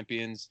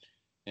champions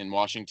in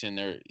Washington,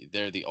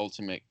 they're the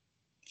ultimate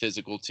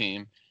physical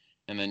team,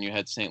 and then you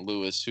had St.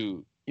 Louis,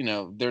 who,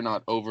 they're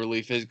not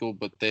overly physical,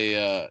 but they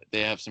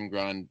have some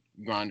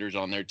grinders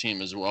on their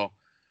team as well.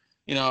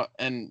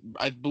 And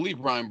I believe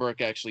Brian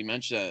Burke actually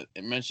mentioned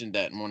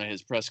that in one of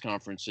his press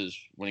conferences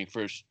when he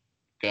first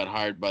got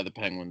hired by the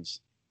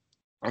Penguins,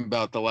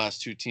 about the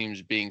last 2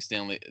 teams being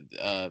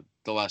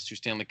the last 2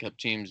 Stanley Cup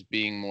teams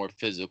being more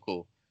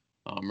physical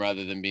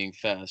rather than being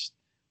fast.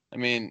 To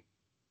me,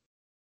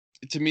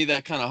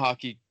 that kind of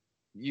hockey,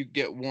 you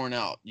get worn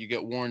out, you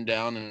get worn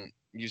down, and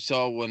you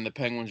saw when the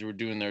Penguins were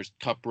doing their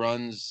cup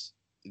runs,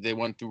 they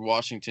went through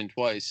Washington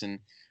twice, and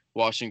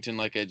Washington,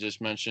 like I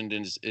just mentioned,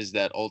 is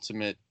that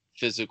ultimate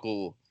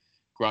physical,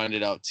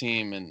 grinded out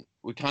team, and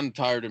we kind of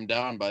tired them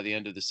down by the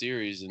end of the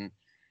series, and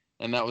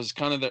that was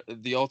kind of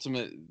the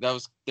ultimate, that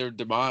was their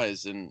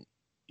demise. And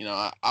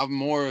I'm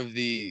more of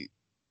the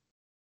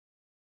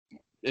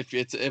if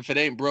it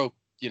ain't broke,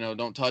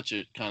 don't touch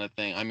it kind of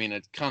thing.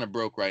 It's kind of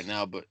broke right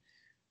now, but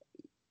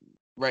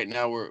right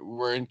now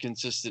we're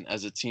inconsistent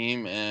as a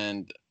team,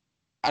 and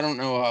I don't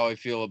know how I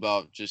feel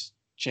about just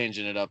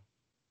changing it up,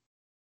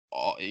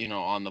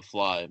 on the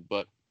fly.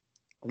 But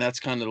that's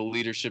kind of the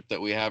leadership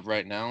that we have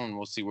right now, and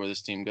we'll see where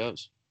this team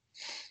goes.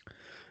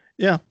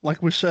 Yeah,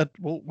 like we said,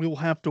 we'll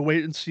have to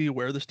wait and see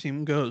where this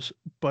team goes.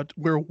 But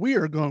where we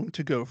are going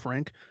to go,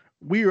 Frank,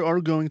 we are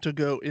going to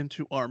go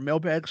into our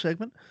mailbag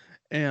segment.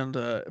 And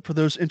for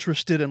those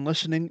interested in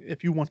listening,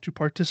 if you want to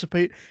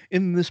participate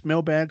in this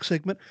mailbag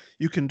segment,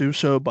 you can do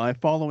so by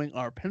following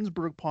our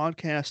Pennsburg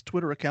Podcast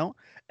Twitter account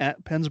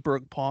at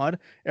PennsburgPod.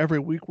 Every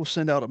week we'll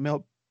send out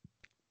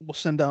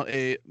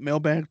a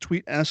mailbag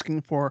tweet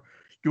asking for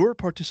your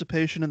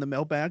participation in the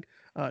mailbag.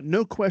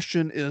 No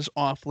question is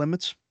off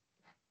limits.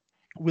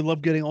 We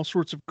love getting all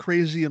sorts of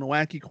crazy and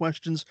wacky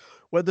questions,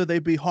 whether they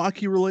be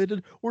hockey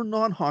related or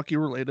non-hockey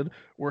related.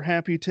 We're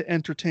happy to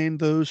entertain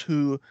those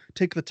who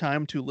take the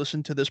time to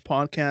listen to this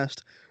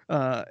podcast,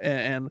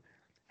 and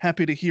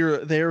happy to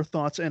hear their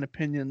thoughts and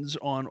opinions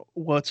on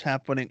what's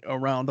happening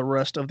around the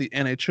rest of the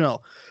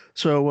NHL.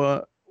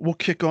 So we'll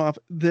kick off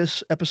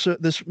this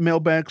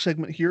mailbag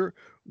segment here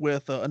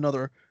with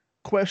another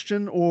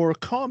question or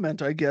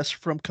comment, I guess,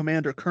 from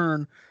Commander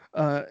Kern.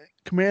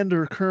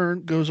 Commander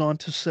Kern goes on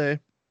to say,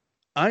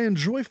 I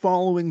enjoy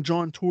following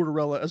John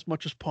Tortorella as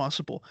much as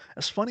possible.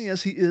 As funny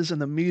as he is in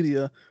the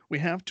media, we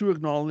have to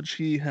acknowledge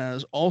he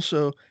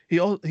also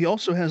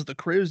has the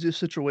craziest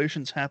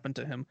situations happen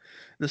to him.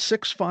 The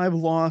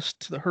 6-5 loss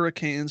to the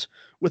Hurricanes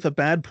with a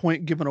bad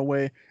point given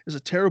away is a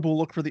terrible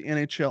look for the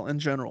NHL in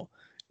general.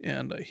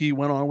 And he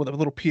went on with a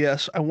little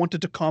PS. I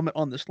wanted to comment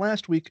on this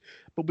last week,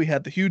 but we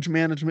had the huge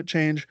management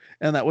change,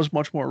 and that was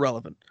much more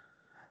relevant.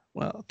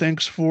 Well,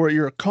 thanks for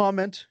your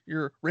comment,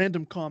 your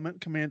random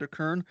comment, Commander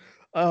Kern.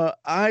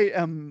 I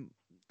am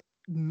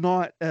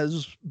not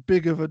as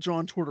big of a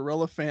John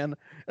Tortorella fan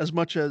as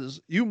much as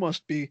you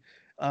must be.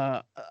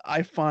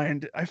 I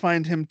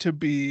find him to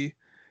be,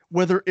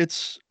 whether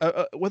it's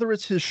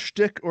his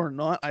shtick or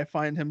not, I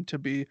find him to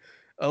be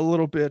a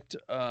little bit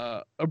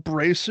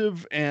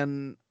abrasive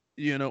and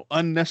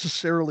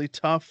unnecessarily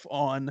tough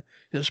on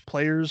his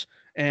players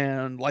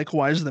and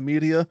likewise the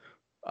media.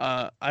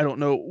 I don't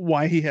know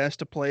why he has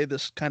to play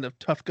this kind of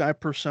tough guy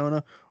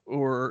persona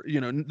or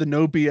the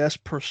no BS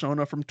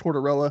persona from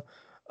Tortorella.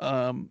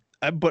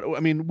 But I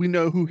mean, we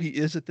know who he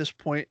is at this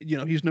point.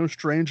 He's no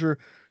stranger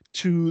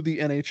to the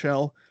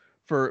NHL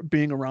for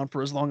being around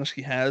for as long as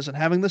he has and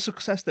having the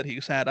success that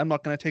he's had. I'm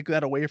not going to take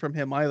that away from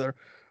him either.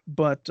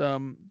 But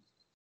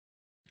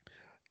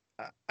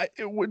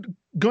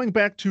going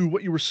back to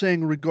what you were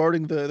saying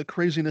regarding the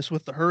craziness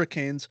with the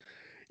Hurricanes,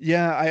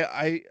 yeah,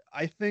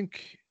 I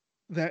think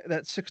that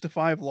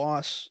 6-5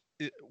 loss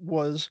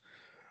was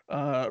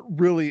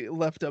really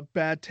left a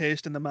bad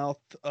taste in the mouth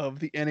of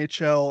the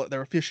NHL,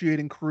 their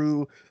officiating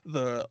crew,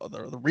 the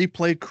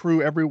replay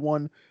crew,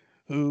 everyone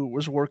who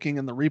was working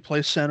in the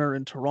replay center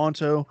in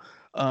Toronto.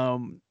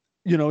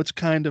 It's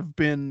kind of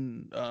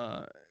been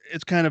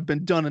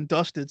done and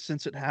dusted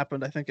since it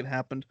happened. I think it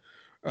happened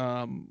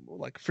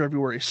like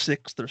February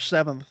 6th or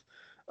 7th.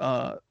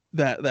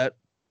 That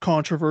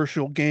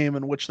controversial game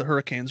in which the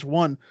Hurricanes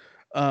won.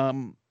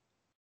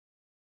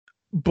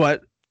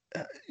 But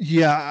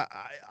yeah,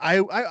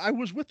 I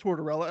was with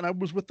Tortorella and I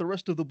was with the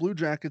rest of the Blue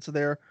Jackets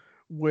there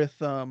with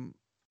that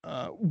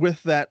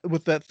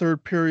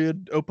third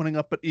period opening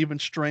up at even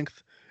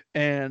strength,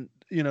 and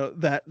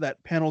that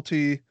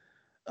penalty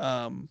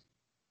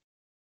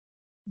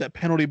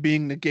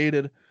being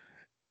negated.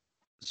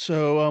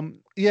 So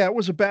yeah, it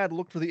was a bad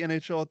look for the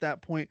NHL at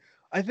that point.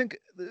 I think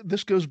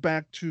this goes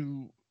back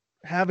to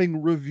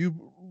having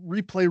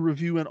replay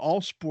review in all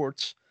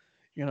sports.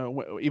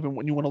 Even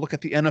when you want to look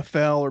at the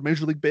NFL or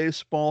Major League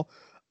Baseball,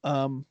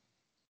 there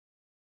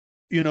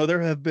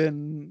have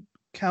been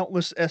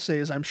countless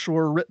essays, I'm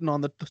sure, written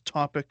on the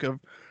topic of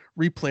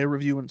replay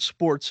review in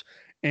sports.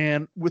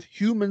 And with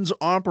humans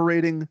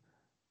operating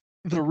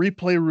the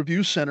replay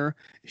review center,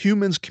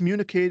 humans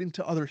communicating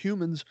to other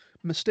humans,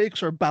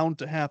 mistakes are bound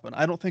to happen.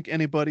 I don't think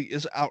anybody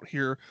is out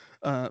here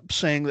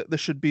saying that this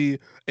should be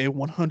a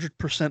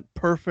 100%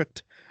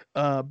 perfect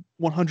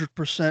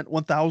 100%,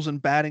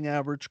 1,000 batting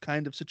average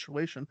kind of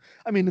situation.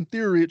 I mean, in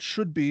theory, it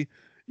should be,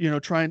 you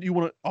want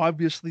to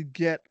obviously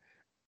get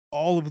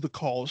all of the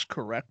calls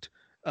correct.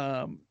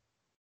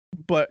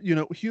 But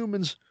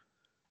humans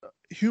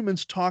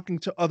talking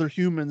to other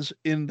humans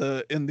in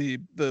the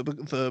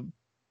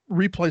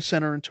replay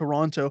center in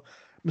Toronto,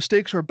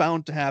 mistakes are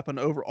bound to happen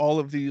over all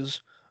of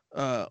these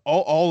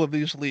all of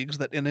these leagues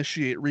that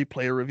initiate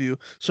replay review.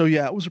 So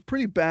yeah, it was a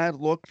pretty bad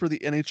look for the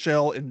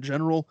NHL in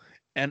general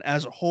and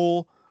as a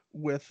whole,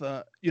 with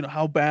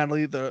how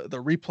badly the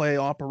replay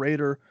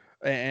operator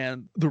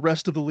and the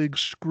rest of the league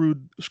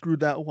screwed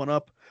that one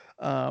up.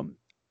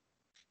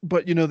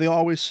 But they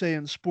always say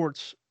in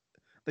sports,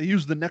 they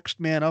use the next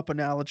man up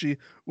analogy.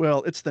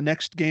 Well, it's the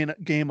next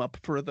game up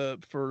for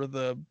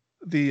the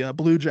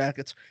Blue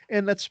Jackets,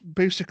 and that's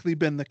basically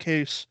been the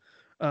case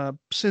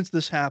since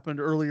this happened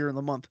earlier in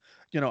the month.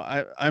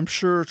 I'm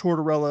sure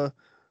Tortorella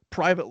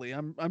privately,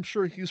 I'm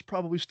sure he's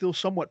probably still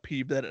somewhat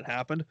peeved that it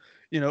happened.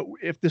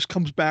 If this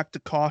comes back to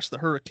cost the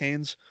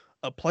Hurricanes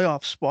a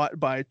playoff spot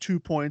by 2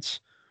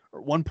 points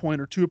or 1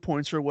 point or 2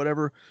 points or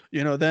whatever,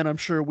 then I'm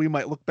sure we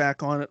might look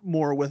back on it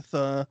more with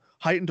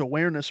heightened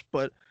awareness.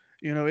 But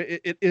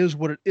it is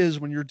what it is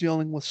when you're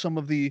dealing with some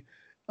of the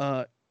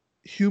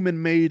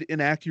human-made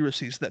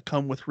inaccuracies that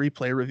come with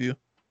replay review.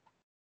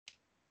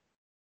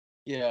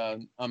 Yeah,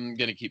 I'm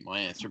gonna keep my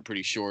answer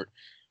pretty short.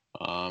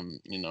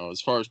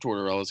 As far as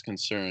Tortorella is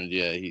concerned,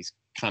 yeah, he's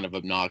kind of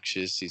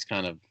obnoxious. He's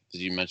kind of,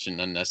 as you mentioned,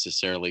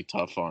 unnecessarily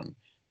tough on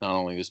not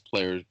only his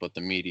players but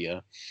the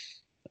media.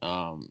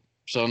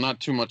 So not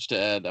too much to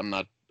add. I'm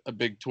not a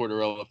big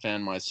Tortorella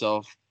fan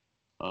myself,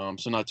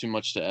 so not too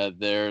much to add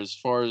there. As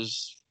far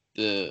as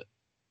it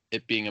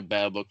being a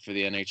bad look for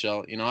the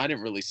NHL, I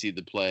didn't really see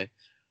the play.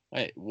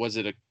 Was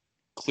it a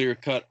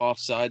clear-cut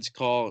offsides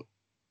call?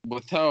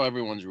 With how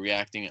everyone's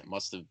reacting, it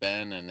must have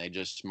been, and they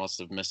just must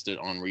have missed it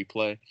on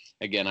replay.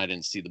 Again, I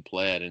didn't see the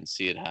play. I didn't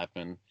see it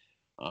happen.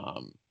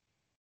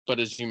 But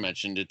as you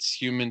mentioned, it's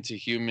human to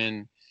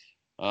human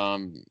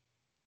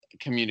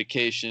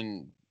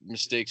communication.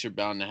 Mistakes are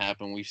bound to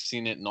happen. We've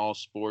seen it in all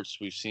sports.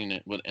 We've seen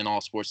it in all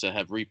sports that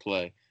have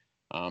replay.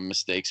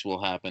 Mistakes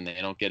will happen. They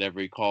don't get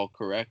every call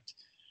correct.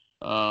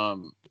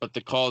 But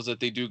the calls that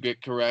they do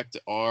get correct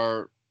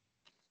are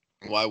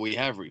why we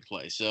have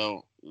replay.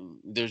 So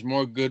there's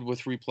more good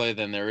with replay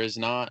than there is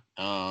not.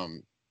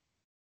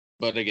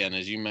 But again,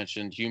 as you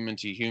mentioned, human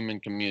to human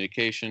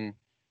communication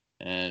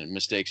and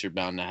mistakes are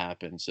bound to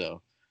happen.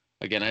 So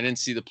again, I didn't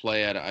see the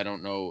play. I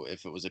don't know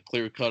if it was a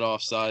clear-cut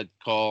offside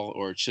call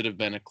or it should have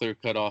been a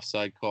clear-cut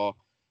offside call.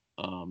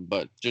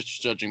 But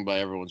just judging by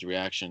everyone's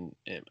reaction,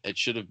 it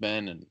should have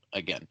been. And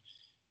again,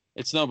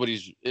 is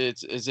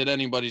it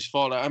anybody's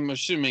fault? I'm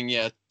assuming,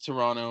 yeah,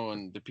 Toronto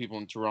and the people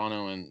in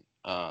Toronto and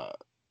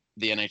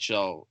the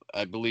NHL,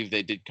 I believe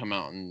they did come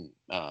out and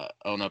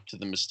own up to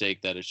the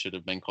mistake that it should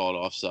have been called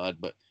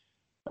offside. But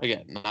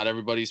again, not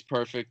everybody's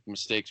perfect.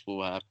 Mistakes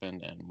will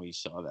happen, and we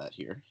saw that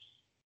here.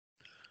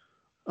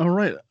 All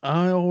right.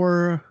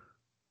 Our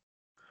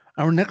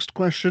next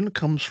question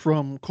comes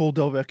from Cole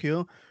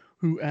Delvecchio,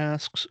 who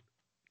asks,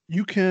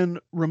 you can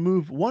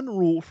remove one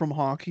rule from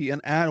hockey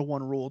and add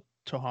one rule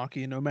to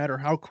hockey, no matter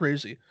how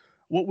crazy.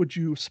 What would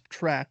you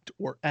subtract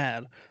or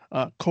add?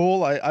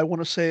 Cole, I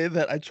want to say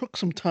that I took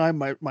some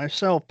time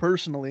myself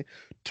personally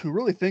to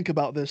really think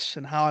about this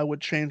and how I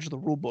would change the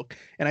rule book.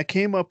 And I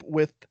came up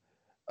with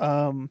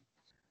a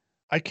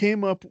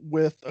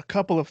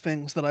couple of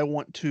things that I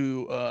want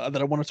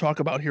to talk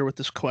about here with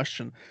this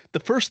question. The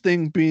first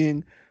thing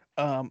being,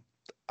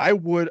 I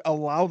would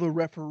allow the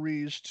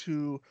referees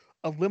to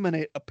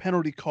eliminate a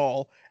penalty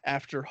call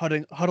after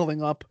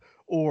huddling up,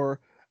 or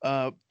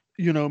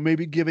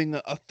maybe giving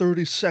a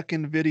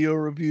 30-second video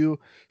review,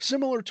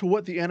 similar to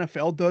what the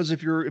NFL does.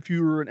 If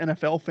you're an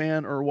NFL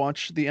fan or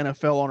watch the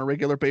NFL on a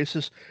regular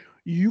basis,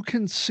 you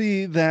can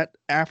see that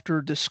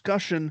after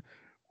discussion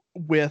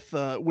with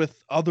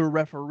other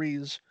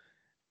referees,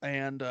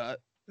 and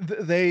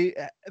they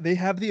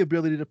have the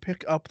ability to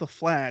pick up the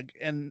flag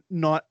and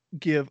not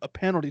give a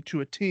penalty to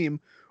a team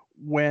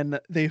when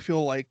they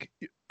feel like,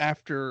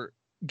 after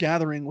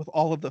gathering with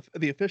all of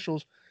the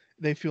officials,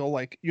 they feel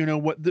like,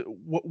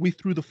 what we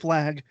threw the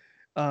flag,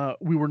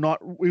 we were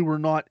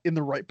not in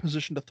the right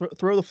position to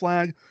throw the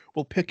flag.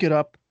 We'll pick it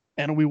up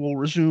and we will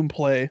resume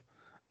play,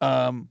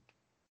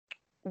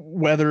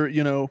 whether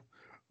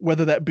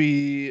that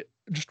be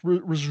just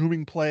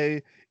resuming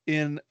play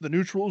in the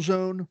neutral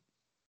zone,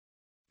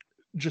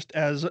 just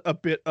as a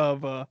bit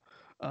of a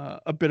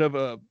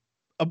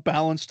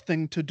balanced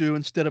thing to do,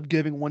 instead of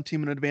giving one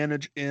team an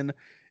advantage in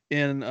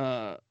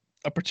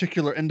a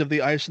particular end of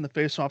the ice in the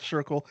face-off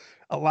circle.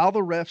 Allow the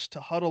refs to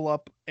huddle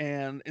up,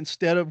 and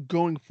instead of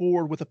going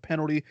forward with a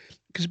penalty,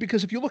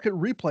 because if you look at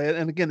replay,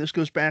 and again, this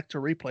goes back to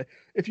replay,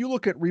 if you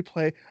look at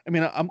replay, I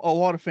mean, a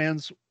lot of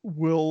fans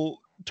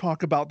will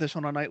talk about this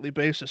on a nightly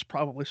basis,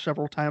 probably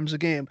several times a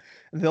game,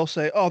 and they'll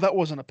say, oh, that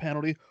wasn't a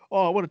penalty.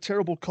 Oh, what a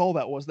terrible call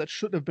that was. That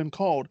shouldn't have been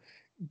called.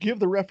 Give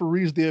the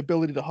referees the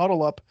ability to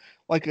huddle up.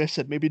 Like I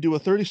said, maybe do a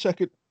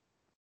 30-second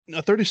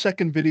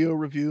video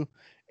review,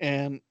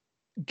 and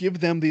give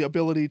them the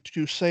ability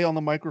to say on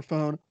the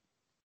microphone,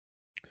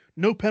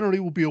 no penalty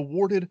will be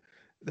awarded.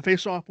 The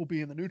face-off will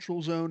be in the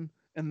neutral zone,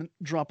 and then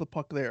drop the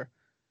puck there.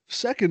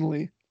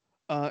 Secondly,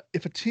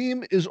 if a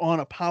team is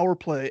on a power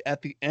play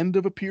at the end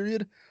of a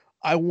period,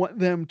 I want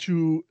them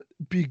to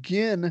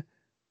begin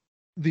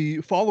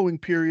the following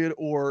period,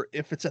 or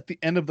if it's at the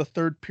end of the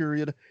third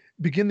period,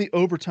 begin the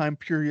overtime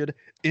period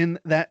in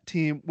that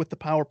team with the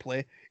power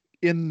play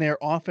in their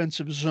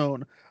offensive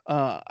zone.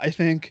 I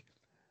think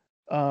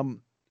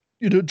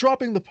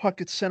dropping the puck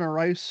at center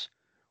ice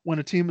when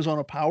a team is on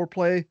a power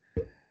play,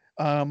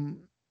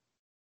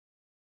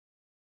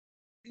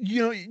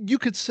 you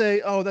could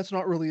say, oh, that's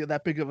not really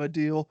that big of a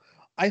deal.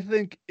 I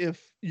think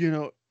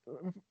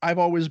I've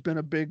always been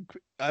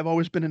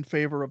in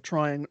favor of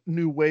trying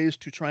new ways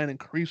to try and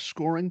increase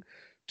scoring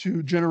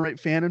to generate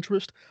fan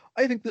interest.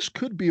 I think this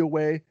could be a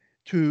way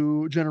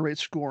to generate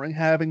scoring,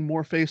 having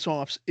more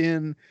face-offs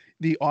in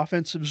the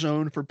offensive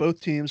zone for both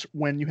teams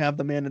when you have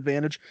the man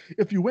advantage.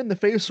 If you win the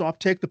face-off,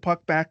 take the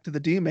puck back to the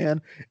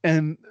D-man,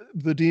 and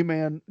the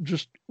D-man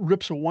just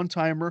rips a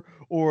one-timer,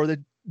 or they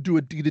do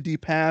a D-to-D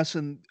pass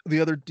and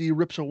the other D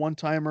rips a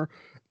one-timer.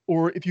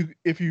 Or if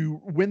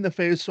you win the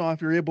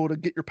face-off, you're able to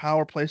get your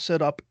power play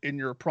set up in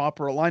your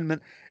proper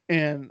alignment,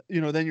 and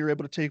then you're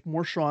able to take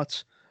more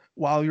shots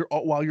while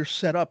you're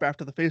set up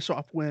after the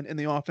face-off win in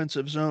the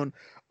offensive zone.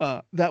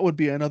 That would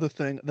be another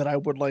thing that I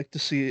would like to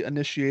see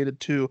initiated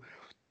too.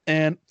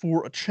 And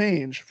for a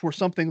change, for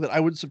something that I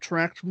would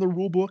subtract from the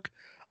rule book,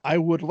 I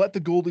would let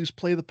the goalies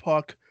play the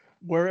puck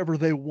wherever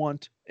they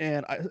want.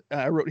 And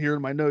I wrote here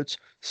in my notes,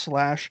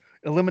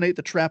 / eliminate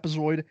the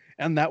trapezoid,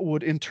 and that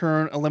would in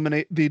turn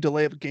eliminate the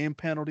delay of game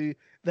penalty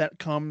that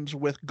comes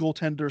with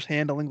goaltenders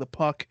handling the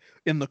puck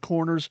in the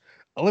corners.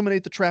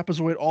 Eliminate the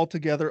trapezoid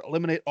altogether,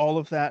 eliminate all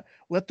of that.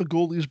 Let the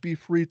goalies be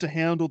free to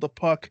handle the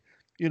puck,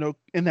 in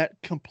that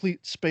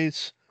complete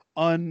space,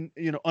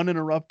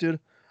 uninterrupted.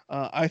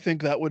 I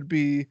think that would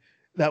be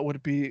a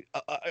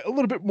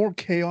little bit more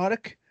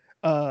chaotic,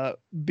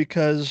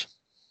 because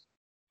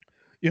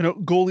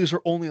goalies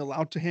are only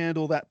allowed to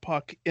handle that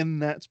puck in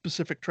that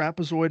specific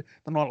trapezoid.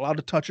 They're not allowed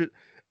to touch it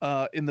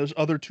in those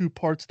other two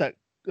parts that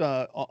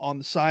on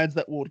the sides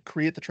that would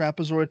create the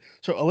trapezoid.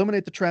 So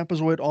eliminate the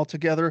trapezoid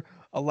altogether.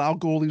 Allow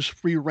goalies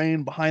free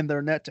reign behind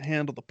their net to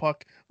handle the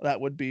puck. That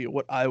would be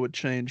what I would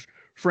change.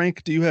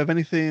 Frank, do you have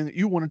anything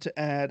you wanted to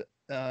add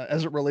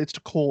as it relates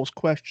to Cole's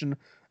question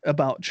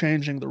about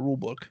changing the rule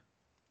book?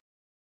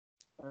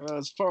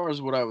 As far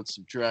as what I would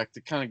subtract,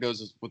 it kind of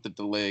goes with the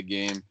delay of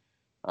game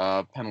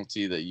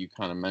penalty that you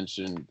kind of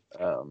mentioned.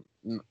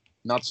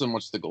 Not so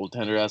much the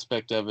goaltender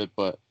aspect of it,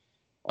 but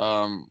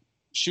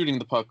shooting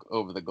the puck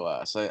over the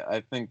glass.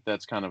 I think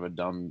that's kind of a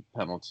dumb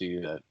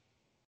penalty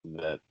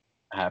that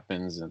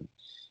happens, and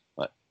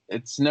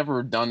it's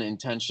never done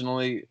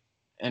intentionally.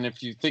 And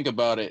if you think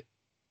about it,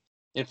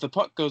 if the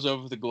puck goes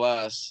over the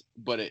glass,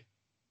 but it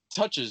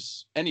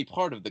touches any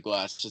part of the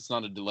glass, it's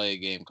not a delay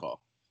of game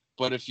call.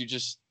 But if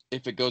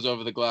it goes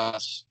over the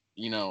glass,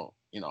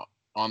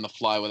 on the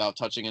fly without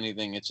touching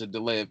anything, it's a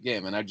delay of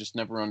game. And I just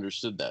never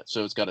understood that.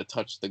 So it's got to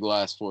touch the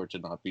glass for it to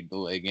not be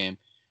delay game.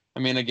 I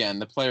mean, again,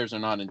 the players are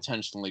not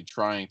intentionally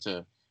trying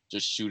to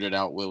just shoot it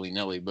out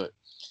willy-nilly, but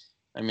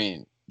I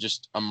mean,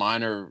 just a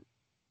minor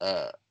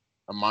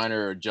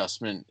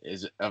adjustment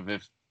is of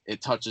if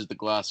it touches the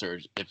glass or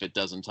if it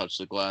doesn't touch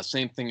the glass.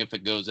 Same thing if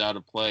it goes out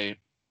of play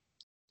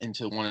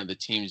into one of the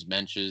team's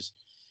benches.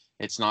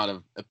 It's not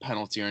a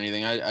penalty or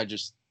anything. I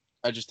just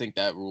think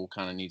that rule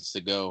kind of needs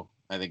to go.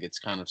 I think it's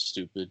kind of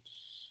stupid.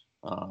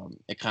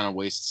 It kind of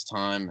wastes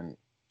time and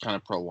kind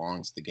of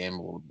prolongs the game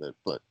a little bit.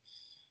 But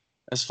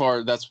that's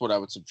what I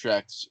would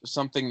subtract.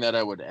 Something that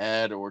I would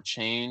add or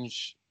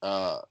change,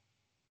 I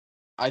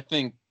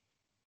think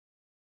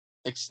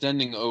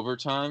extending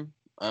overtime,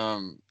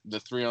 the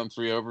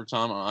 3-on-3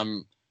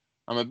 overtime,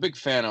 I'm a big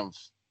fan of,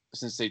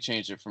 since they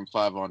changed it from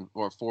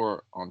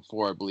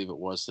 4-on-4, I believe it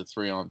was, to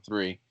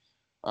 3-on-3.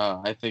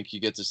 I think you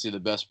get to see the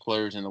best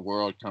players in the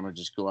world kind of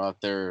just go out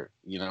there,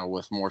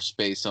 with more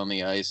space on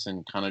the ice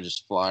and kind of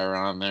just fly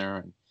around there.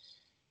 And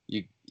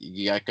you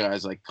got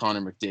guys like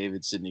Connor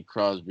McDavid, Sidney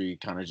Crosby,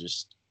 kind of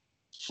just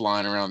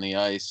flying around the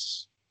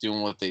ice,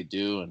 doing what they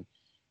do. And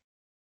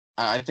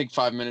I think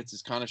 5 minutes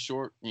is kind of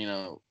short.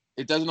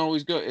 It doesn't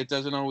always go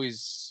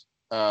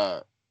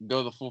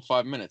the full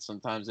 5 minutes.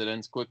 Sometimes it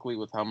ends quickly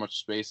with how much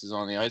space is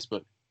on the ice.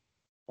 But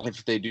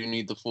if they do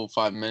need the full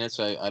 5 minutes,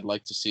 I'd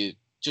like to see it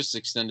just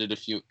extended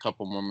a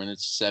couple more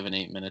minutes,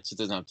 7-8 minutes. It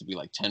doesn't have to be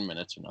like 10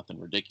 minutes or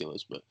nothing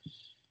ridiculous, but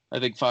I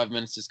think 5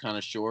 minutes is kind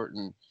of short,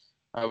 and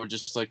I would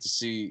just like to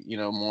see,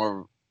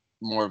 more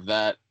of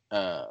that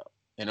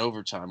in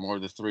overtime, more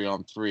of the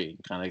 3-on-3,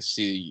 kind of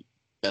see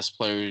best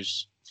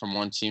players from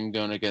one team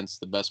going against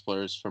the best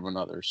players from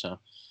another. So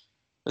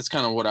that's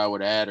kind of what I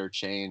would add or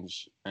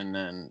change. And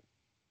then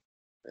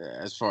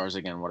as far as,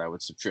 again, what I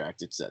would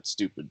subtract, it's that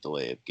stupid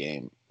delay of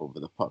game over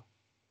the puck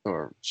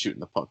or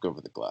shooting the puck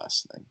over the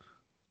glass thing.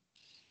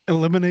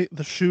 Eliminate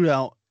the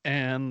shootout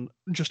and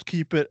just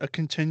keep it a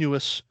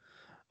continuous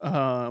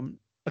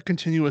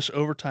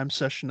overtime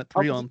session at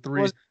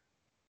 3-on-3.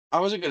 I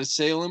wasn't going to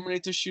say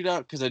eliminate the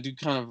shootout because I do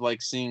kind of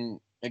like seeing,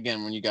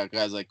 again, when you got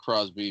guys like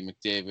Crosby,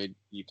 McDavid,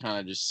 you kind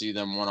of just see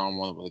them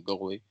one-on-one with a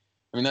goalie.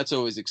 I mean, that's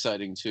always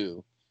exciting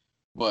too.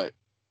 But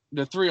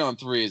the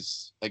 3-on-3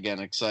 is, again,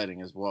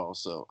 exciting as well.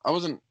 So I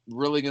wasn't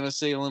really going to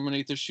say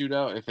eliminate the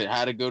shootout. If it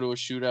had to go to a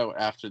shootout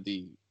after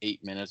the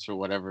 8 minutes or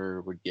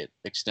whatever would get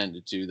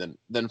extended to,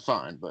 then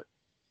fine. But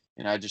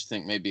I just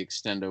think maybe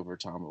extend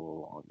overtime a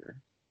little longer.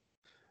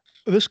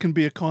 This can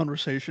be a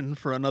conversation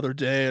for another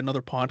day,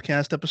 another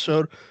podcast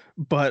episode.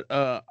 But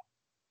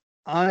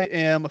I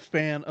am a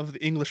fan of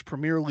the English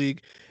Premier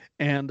League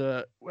and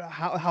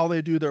how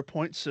they do their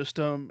point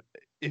system.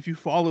 If you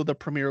follow the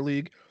Premier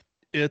League,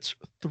 it's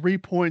 3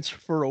 points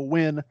for a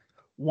win,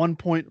 1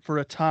 point for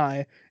a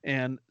tie,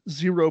 and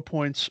 0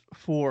 points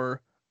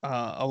for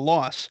a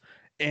loss.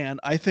 And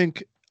I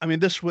think,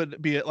 this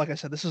would be, like I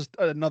said, this is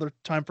another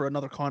time for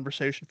another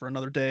conversation for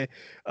another day.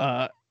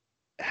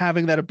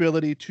 Having that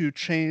ability to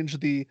change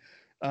the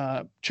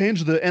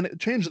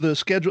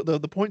schedule,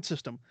 the point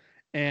system,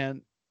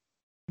 and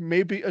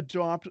maybe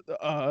adopt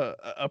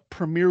a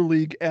Premier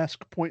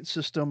League-esque point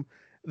system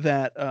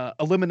that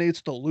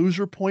eliminates the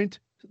loser point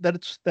that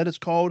it's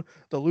called,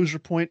 the loser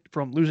point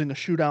from losing a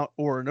shootout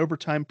or an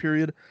overtime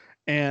period.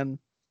 And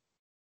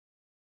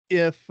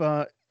if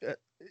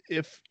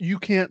you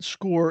can't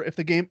score, if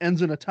the game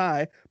ends in a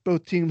tie,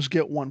 both teams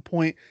get 1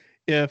 point.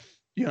 If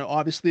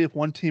obviously if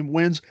one team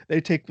wins, they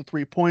take the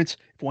 3 points.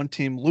 If one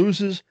team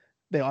loses,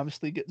 they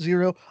obviously get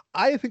 0.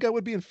 I think I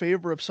would be in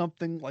favor of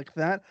something like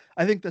that.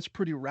 I think that's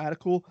pretty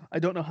radical. I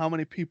don't know how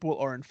many people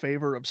are in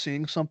favor of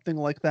seeing something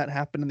like that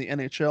happen in the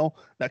NHL,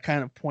 that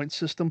kind of point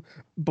system.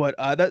 But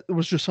that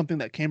was just something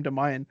that came to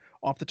mind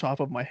off the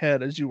top of my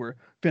head as you were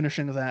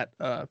finishing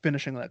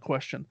that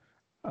question.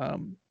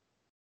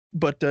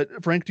 But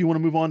Frank, do you want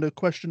to move on to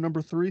question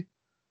number 3?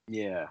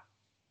 Yeah.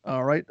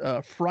 All right.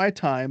 Fry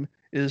Time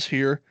is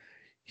here.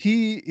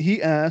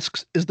 He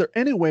asks, is there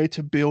any way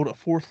to build a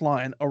fourth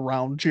line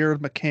around Jared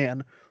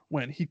McCann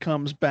when he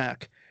comes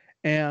back?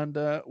 And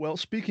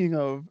speaking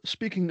of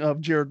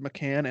Jared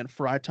McCann and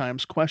Fry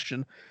Time's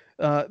question,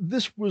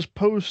 this was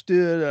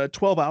posted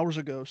 12 hours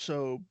ago,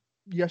 so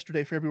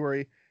yesterday,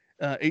 February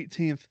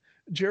 18th,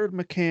 Jared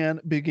McCann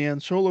began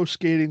solo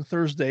skating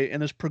Thursday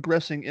and is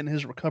progressing in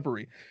his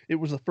recovery. It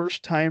was the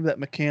first time that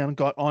McCann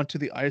got onto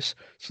the ice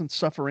since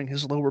suffering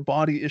his lower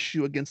body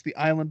issue against the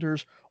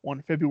Islanders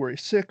on February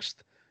 6th.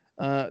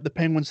 The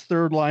Penguins'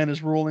 third line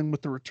is rolling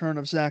with the return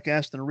of Zach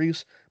Aston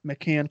Reese.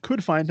 McCann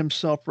could find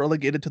himself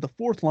relegated to the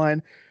fourth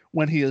line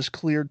when he is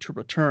cleared to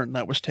return.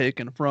 That was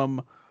taken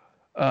from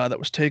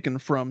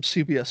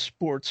CBS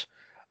Sports.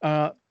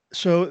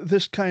 So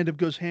this kind of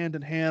goes hand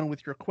in hand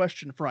with your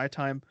question, Fry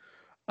Time.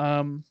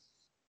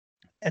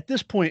 At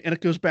this point, and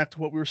it goes back to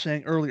what we were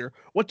saying earlier,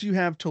 what do you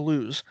have to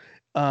lose?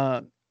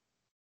 You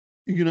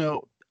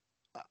know,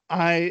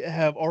 I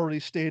have already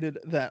stated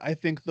that I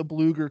think the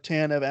Blueger,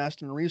 Tanev,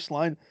 Aston Reese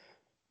line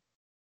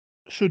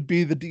should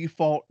be the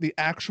default, the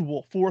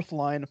actual fourth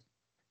line,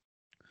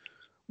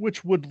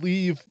 which would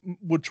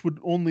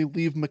only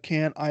leave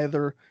McCann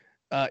either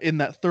in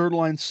that third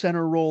line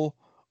center role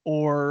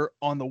or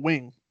on the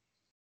wing.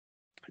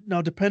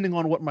 Now, depending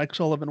on what Mike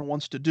Sullivan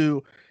wants to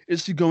do,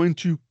 is he going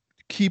to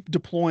keep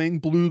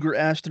deploying Blueger,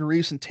 Aston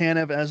Reese, and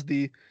Tanev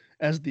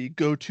as the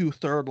go-to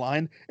third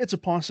line? It's a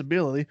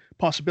possibility,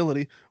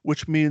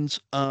 which means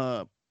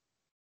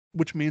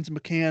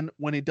McCann,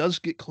 when he does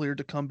get cleared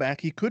to come back,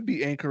 he could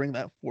be anchoring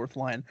that fourth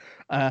line.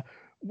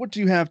 What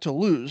do you have to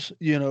lose?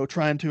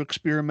 Trying to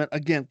experiment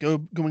again,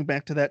 going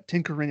back to that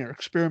tinkering or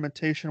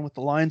experimentation with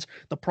the lines.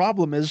 The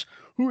problem is,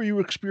 who are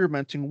you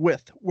experimenting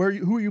with? Who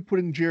are you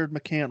putting Jared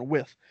McCann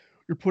with?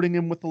 You're putting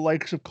him with the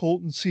likes of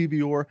Colton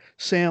Sevior,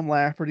 Sam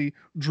Lafferty,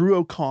 Drew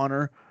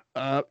O'Connor.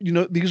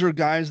 These are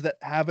guys that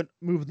haven't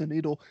moved the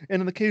needle.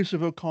 And in the case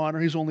of O'Connor,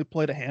 he's only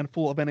played a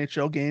handful of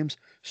NHL games,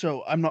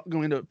 so I'm not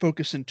going to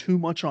focus in too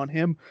much on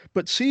him.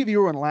 But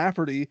Sevior and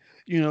Lafferty,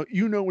 you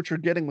know what you're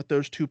getting with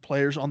those two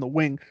players on the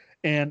wing,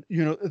 and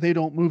they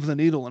don't move the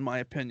needle in my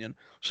opinion.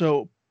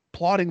 So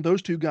plotting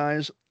those two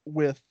guys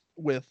with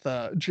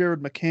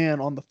Jared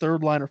McCann on the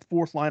third line or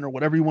fourth line or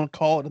whatever you want to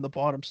call it in the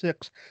bottom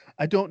six,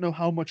 I don't know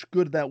how much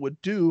good that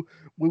would do.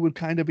 We would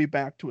kind of be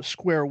back to a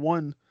square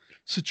one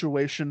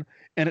situation,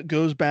 and it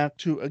goes back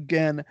to,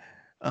 again,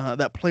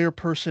 that player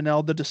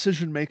personnel, the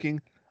decision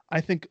making.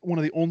 I think one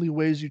of the only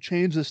ways you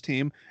change this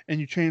team and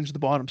you change the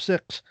bottom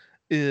six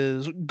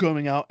is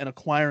going out and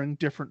acquiring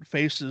different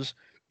faces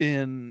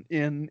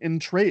in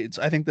trades.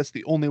 I think that's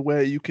the only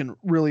way you can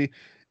really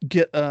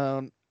get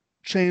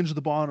change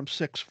the bottom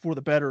six for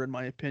the better, in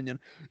my opinion.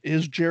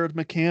 Is Jared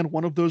McCann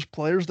one of those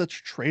players that's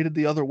traded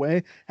the other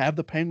way? Have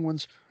the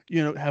Penguins,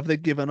 have they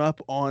given up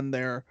on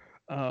their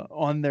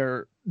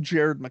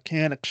Jared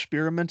McCann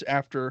experiment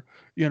after,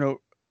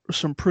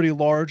 some pretty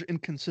large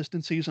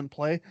inconsistencies in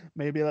play?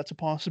 Maybe that's a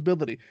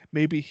possibility.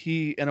 Maybe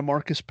he and a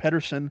Marcus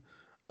Pettersson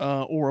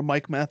or a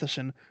Mike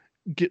Matheson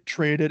get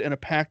traded in a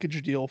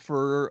package deal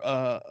for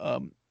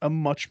a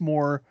much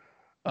more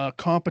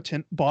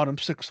competent bottom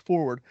six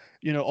forward.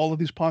 All of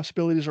these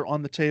possibilities are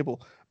on the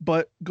table.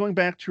 But going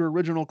back to your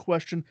original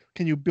question,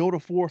 can you build a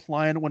fourth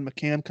line when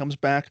McCann comes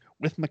back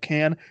with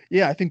McCann?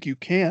 Yeah, I think you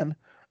can.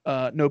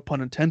 No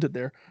pun intended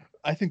there.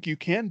 I think you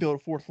can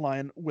build a fourth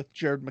line with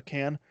Jared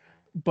McCann,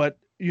 but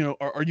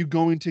are you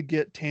going to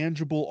get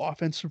tangible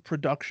offensive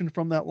production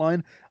from that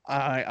line?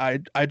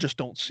 I just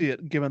don't see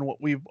it, given what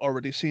we've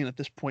already seen at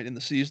this point in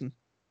the season.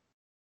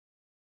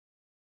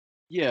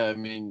 Yeah, I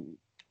mean,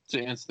 to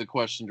answer the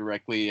question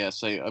directly,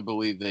 yes, I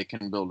believe they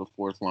can build a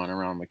fourth line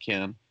around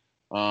McCann.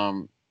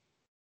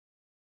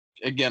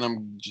 Again,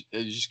 I'm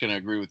just going to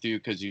agree with you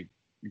because you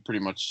pretty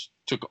much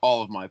took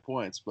all of my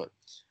points, but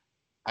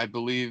I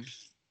believe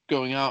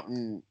going out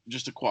and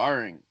just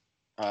acquiring,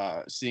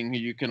 seeing who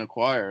you can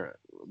acquire,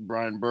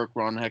 Brian Burke,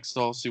 Ron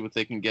Hextall, see what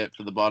they can get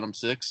for the bottom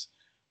six,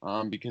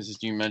 because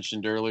as you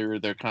mentioned earlier,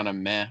 they're kind of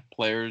meh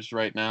players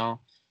right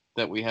now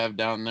that we have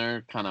down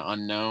there, kind of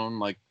unknown,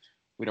 like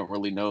we don't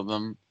really know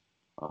them.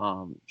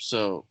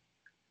 So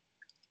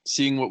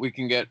seeing what we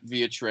can get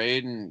via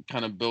trade and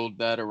kind of build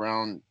that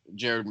around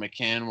Jared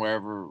McCann,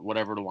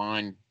 whatever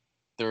line,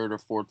 third or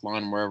fourth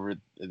line, wherever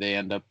they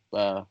end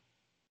up,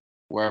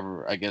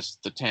 wherever, I guess,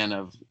 the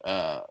Tanev,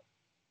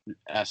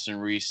 Aston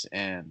Reese,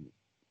 and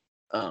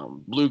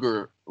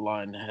Blueger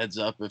line heads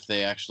up, if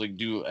they actually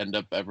do end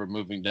up ever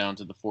moving down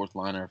to the fourth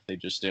line, or if they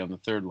just stay on the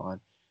third line.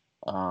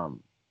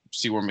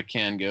 See where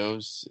McCann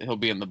goes. He'll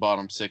be in the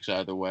bottom six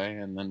either way,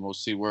 and then we'll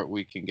see where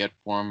we can get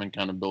for him and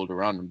kind of build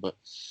around him. But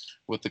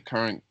with the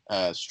current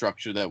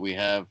structure that we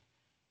have,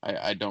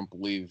 I don't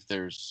believe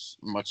there's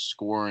much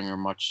scoring or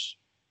much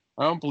 –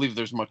 I don't believe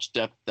there's much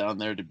depth down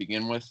there to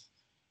begin with.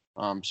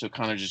 So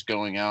kind of just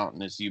going out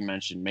and, as you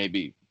mentioned,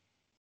 maybe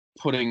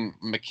putting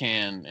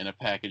McCann in a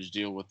package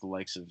deal with the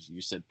likes of,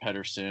 you said,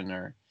 Pettersson,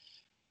 or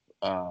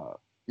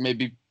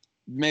maybe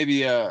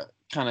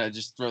kind of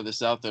just throw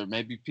this out there.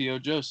 Maybe P.O.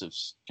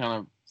 Josephs, kind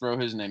of throw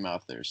his name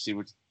out there, see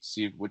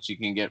what you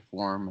can get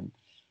for him.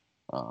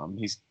 And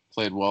he's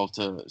played well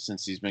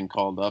since he's been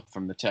called up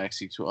from the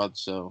taxi squad.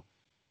 So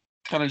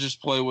kind of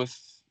just play with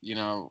it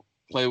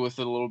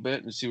a little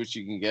bit and see what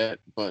you can get.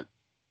 But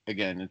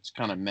again, it's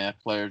kind of math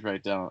players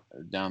right down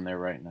there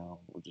right now.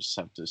 We'll just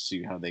have to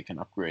see how they can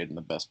upgrade in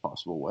the best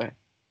possible way.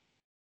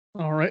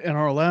 All right, and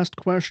our last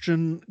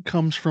question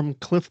comes from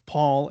Cliff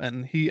Paul,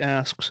 and he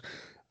asks,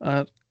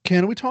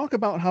 can we talk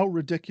about how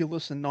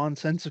ridiculous and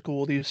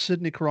nonsensical these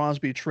Sidney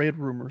Crosby trade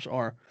rumors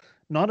are?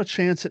 Not a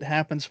chance it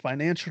happens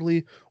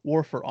financially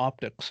or for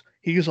optics.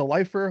 He's a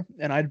lifer,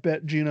 and I'd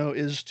bet Gino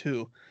is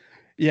too.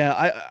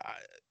 Yeah,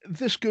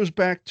 this goes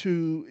back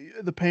to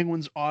the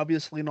Penguins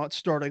obviously not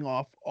starting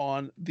off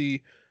on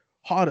the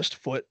hottest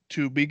foot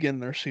to begin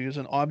their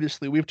season.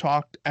 Obviously, we've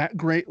talked at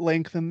great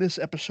length in this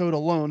episode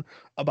alone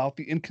about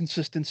the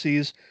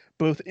inconsistencies,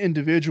 both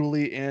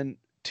individually and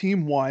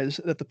team wise,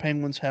 that the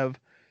Penguins have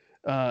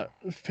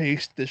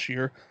faced this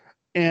year.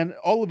 And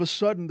all of a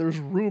sudden, there's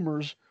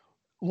rumors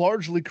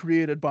largely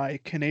created by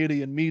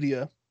Canadian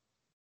media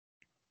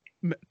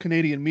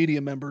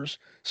members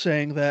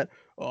saying that,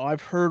 oh,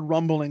 I've heard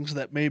rumblings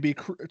that maybe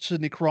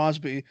Sidney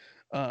Crosby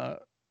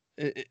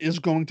is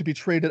going to be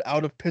traded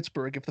out of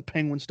Pittsburgh if the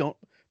Penguins don't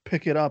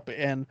pick it up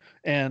and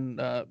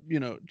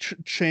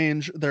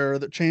change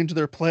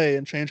their play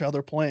and change how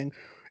they're playing,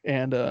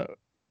 and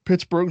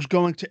Pittsburgh's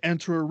going to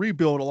enter a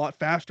rebuild a lot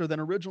faster than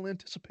originally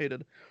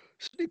anticipated.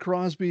 Sidney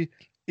Crosby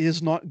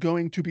is not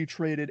going to be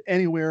traded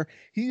anywhere.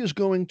 He is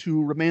going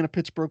to remain a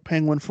Pittsburgh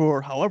Penguin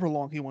for however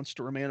long he wants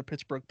to remain a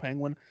Pittsburgh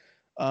Penguin.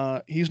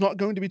 He's not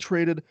going to be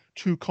traded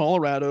to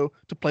Colorado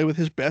to play with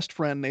his best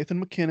friend, Nathan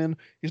MacKinnon.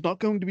 He's not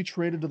going to be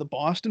traded to the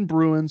Boston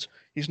Bruins.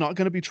 He's not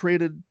going to be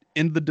traded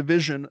into the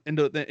division,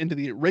 into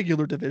the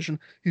regular division.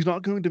 He's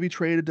not going to be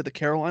traded to the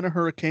Carolina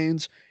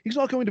Hurricanes. He's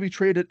not going to be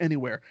traded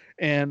anywhere.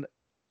 And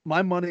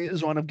my money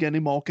is on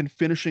Evgeny Malkin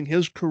finishing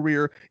his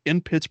career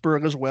in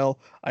Pittsburgh as well.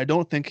 I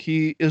don't think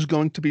he is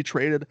going to be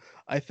traded.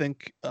 I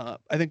think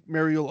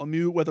Mario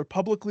Lemieux, whether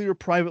publicly or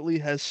privately,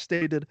 has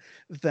stated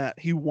that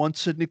he wants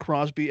Sidney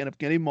Crosby and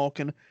Evgeny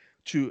Malkin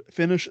to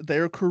finish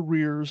their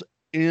careers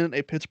in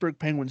a Pittsburgh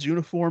Penguins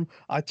uniform.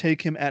 I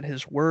take him at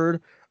his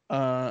word.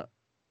 And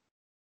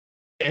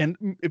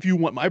if you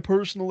want my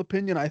personal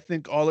opinion, I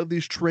think all of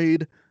these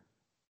trade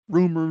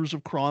rumors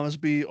of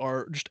Crosby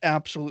are just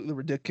absolutely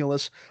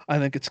ridiculous. I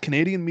think it's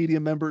Canadian media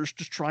members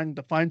just trying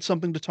to find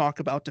something to talk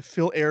about to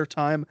fill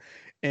airtime,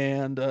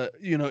 and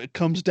it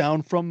comes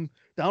down from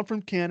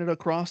Canada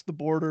across the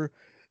border,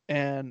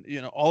 and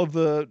all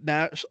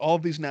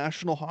of these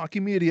national hockey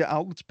media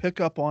outlets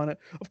pick up on it.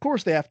 Of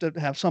course, they have to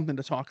have something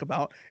to talk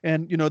about,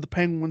 and the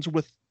Penguins,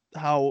 with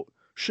how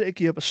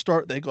shaky of a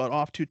start they got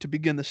off to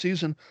begin the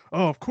season.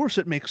 Oh, of course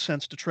it makes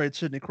sense to trade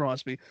Sidney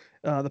Crosby.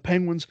 The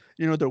Penguins,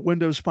 their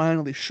window's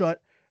finally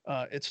shut.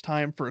 It's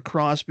time for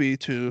Crosby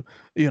to,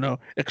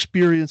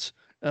 experienced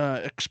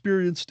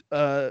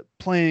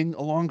playing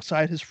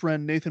alongside his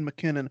friend Nathan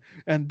MacKinnon,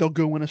 and they'll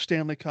go win a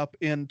Stanley Cup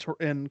in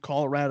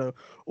Colorado,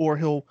 or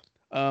he'll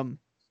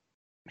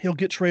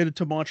get traded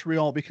to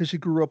Montreal because he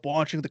grew up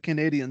watching the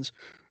Canadiens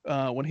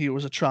when he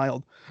was a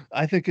child.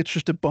 I think it's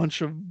just a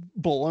bunch of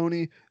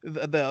baloney.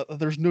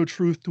 There's no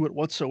truth to it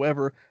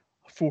whatsoever.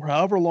 For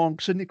however long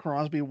Sidney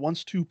Crosby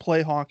wants to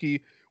play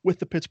hockey with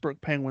the Pittsburgh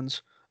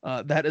Penguins,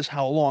 that is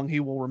how long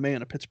he will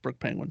remain a Pittsburgh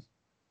Penguin.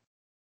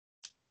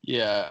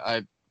 Yeah,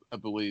 I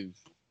believe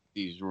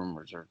these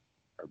rumors are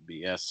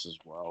BS as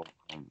well.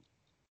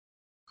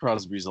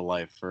 Crosby's a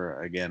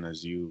lifer. Again,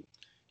 as you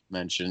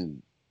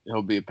mentioned,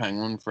 he'll be a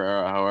Penguin for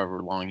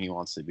however long he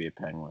wants to be a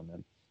Penguin.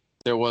 And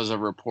there was a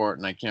report,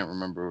 and I can't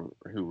remember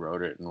who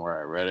wrote it and where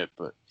I read it,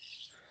 but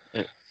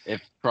if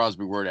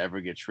Crosby were to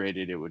ever get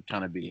traded, it would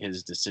kind of be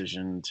his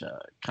decision to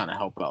kind of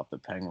help out the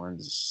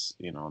Penguins,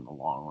 in the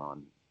long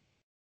run.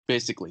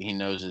 Basically, he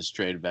knows his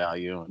trade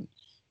value, and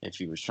if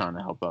he was trying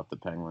to help out the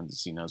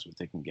Penguins, he knows what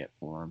they can get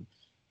for him.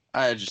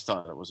 I just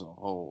thought it was a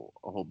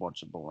whole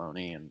bunch of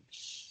baloney, and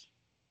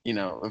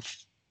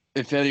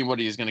if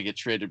anybody is going to get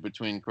traded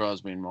between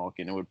Crosby and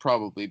Malkin, it would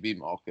probably be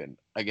Malkin.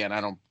 Again, I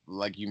don't,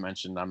 like you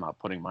mentioned, I'm not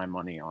putting my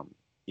money on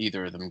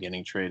either of them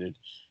getting traded.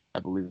 I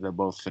believe they'll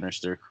both finish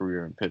their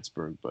career in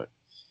Pittsburgh. But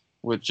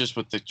with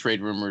the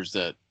trade rumors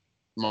that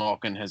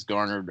Malkin has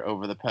garnered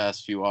over the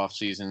past few off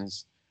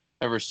seasons,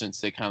 ever since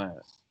they kind of,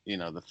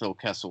 the Phil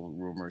Kessel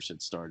rumors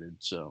had started.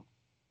 So,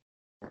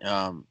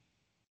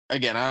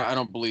 again, I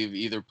don't believe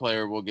either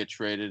player will get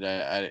traded.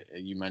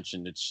 You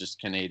mentioned it's just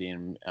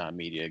Canadian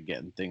media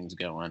getting things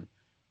going.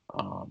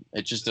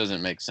 It just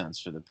doesn't make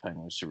sense for the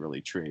Penguins to really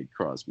trade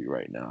Crosby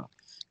right now.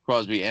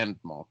 Crosby and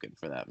Malkin,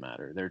 for that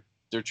matter.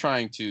 They're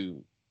trying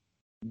to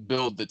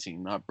build the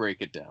team, not break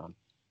it down.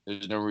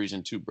 There's no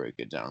reason to break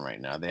it down right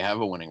now. They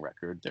have a winning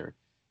record. They're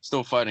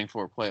still fighting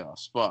for a playoff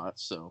spot,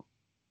 so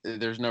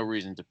there's no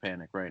reason to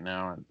panic right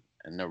now,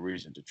 and no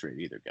reason to trade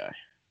either guy.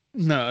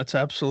 No, it's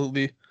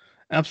absolutely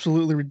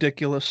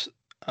ridiculous.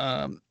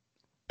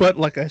 But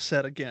like I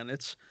said, again,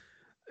 it's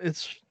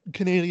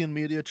Canadian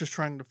media just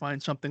trying to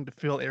find something to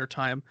fill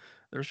airtime.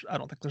 I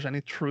don't think there's any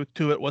truth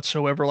to it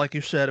whatsoever. Like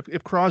you said,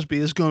 if Crosby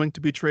is going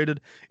to be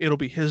traded, it'll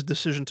be his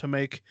decision to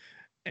make,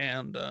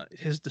 and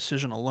his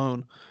decision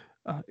alone.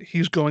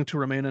 He's going to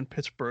remain in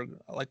Pittsburgh,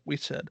 like we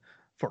said,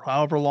 for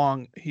however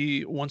long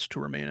he wants to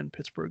remain in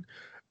Pittsburgh.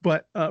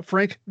 But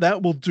Frank,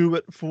 that will do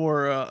it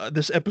for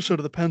this episode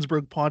of the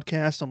Pennsburg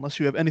podcast. Unless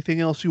you have anything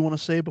else you want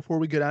to say before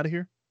we get out of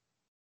here.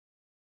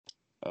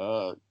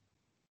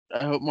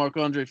 I hope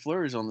Marc-Andre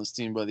Fleury's on this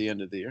team by the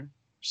end of the year.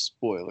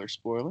 Spoiler.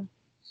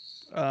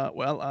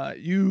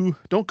 You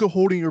don't go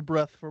holding your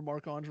breath for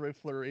Marc-Andre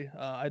Fleury.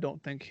 I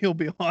don't think he'll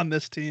be on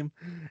this team.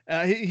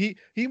 He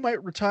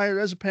might retire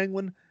as a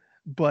Penguin,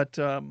 but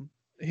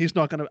he's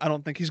not gonna. I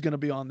don't think he's gonna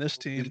be on this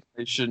team.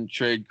 They shouldn't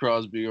trade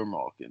Crosby or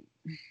Malkin.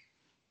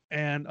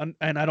 And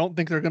I don't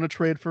think they're gonna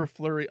trade for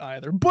Fleury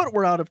either. But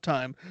we're out of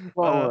time.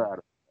 We're out of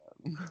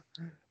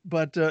time.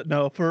 But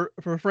no, for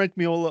Frank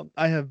Miola,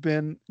 I have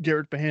been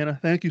Garrett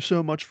Bahana. Thank you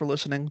so much for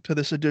listening to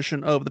this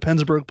edition of the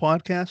Pennsburg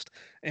podcast,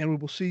 and we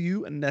will see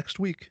you next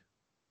week.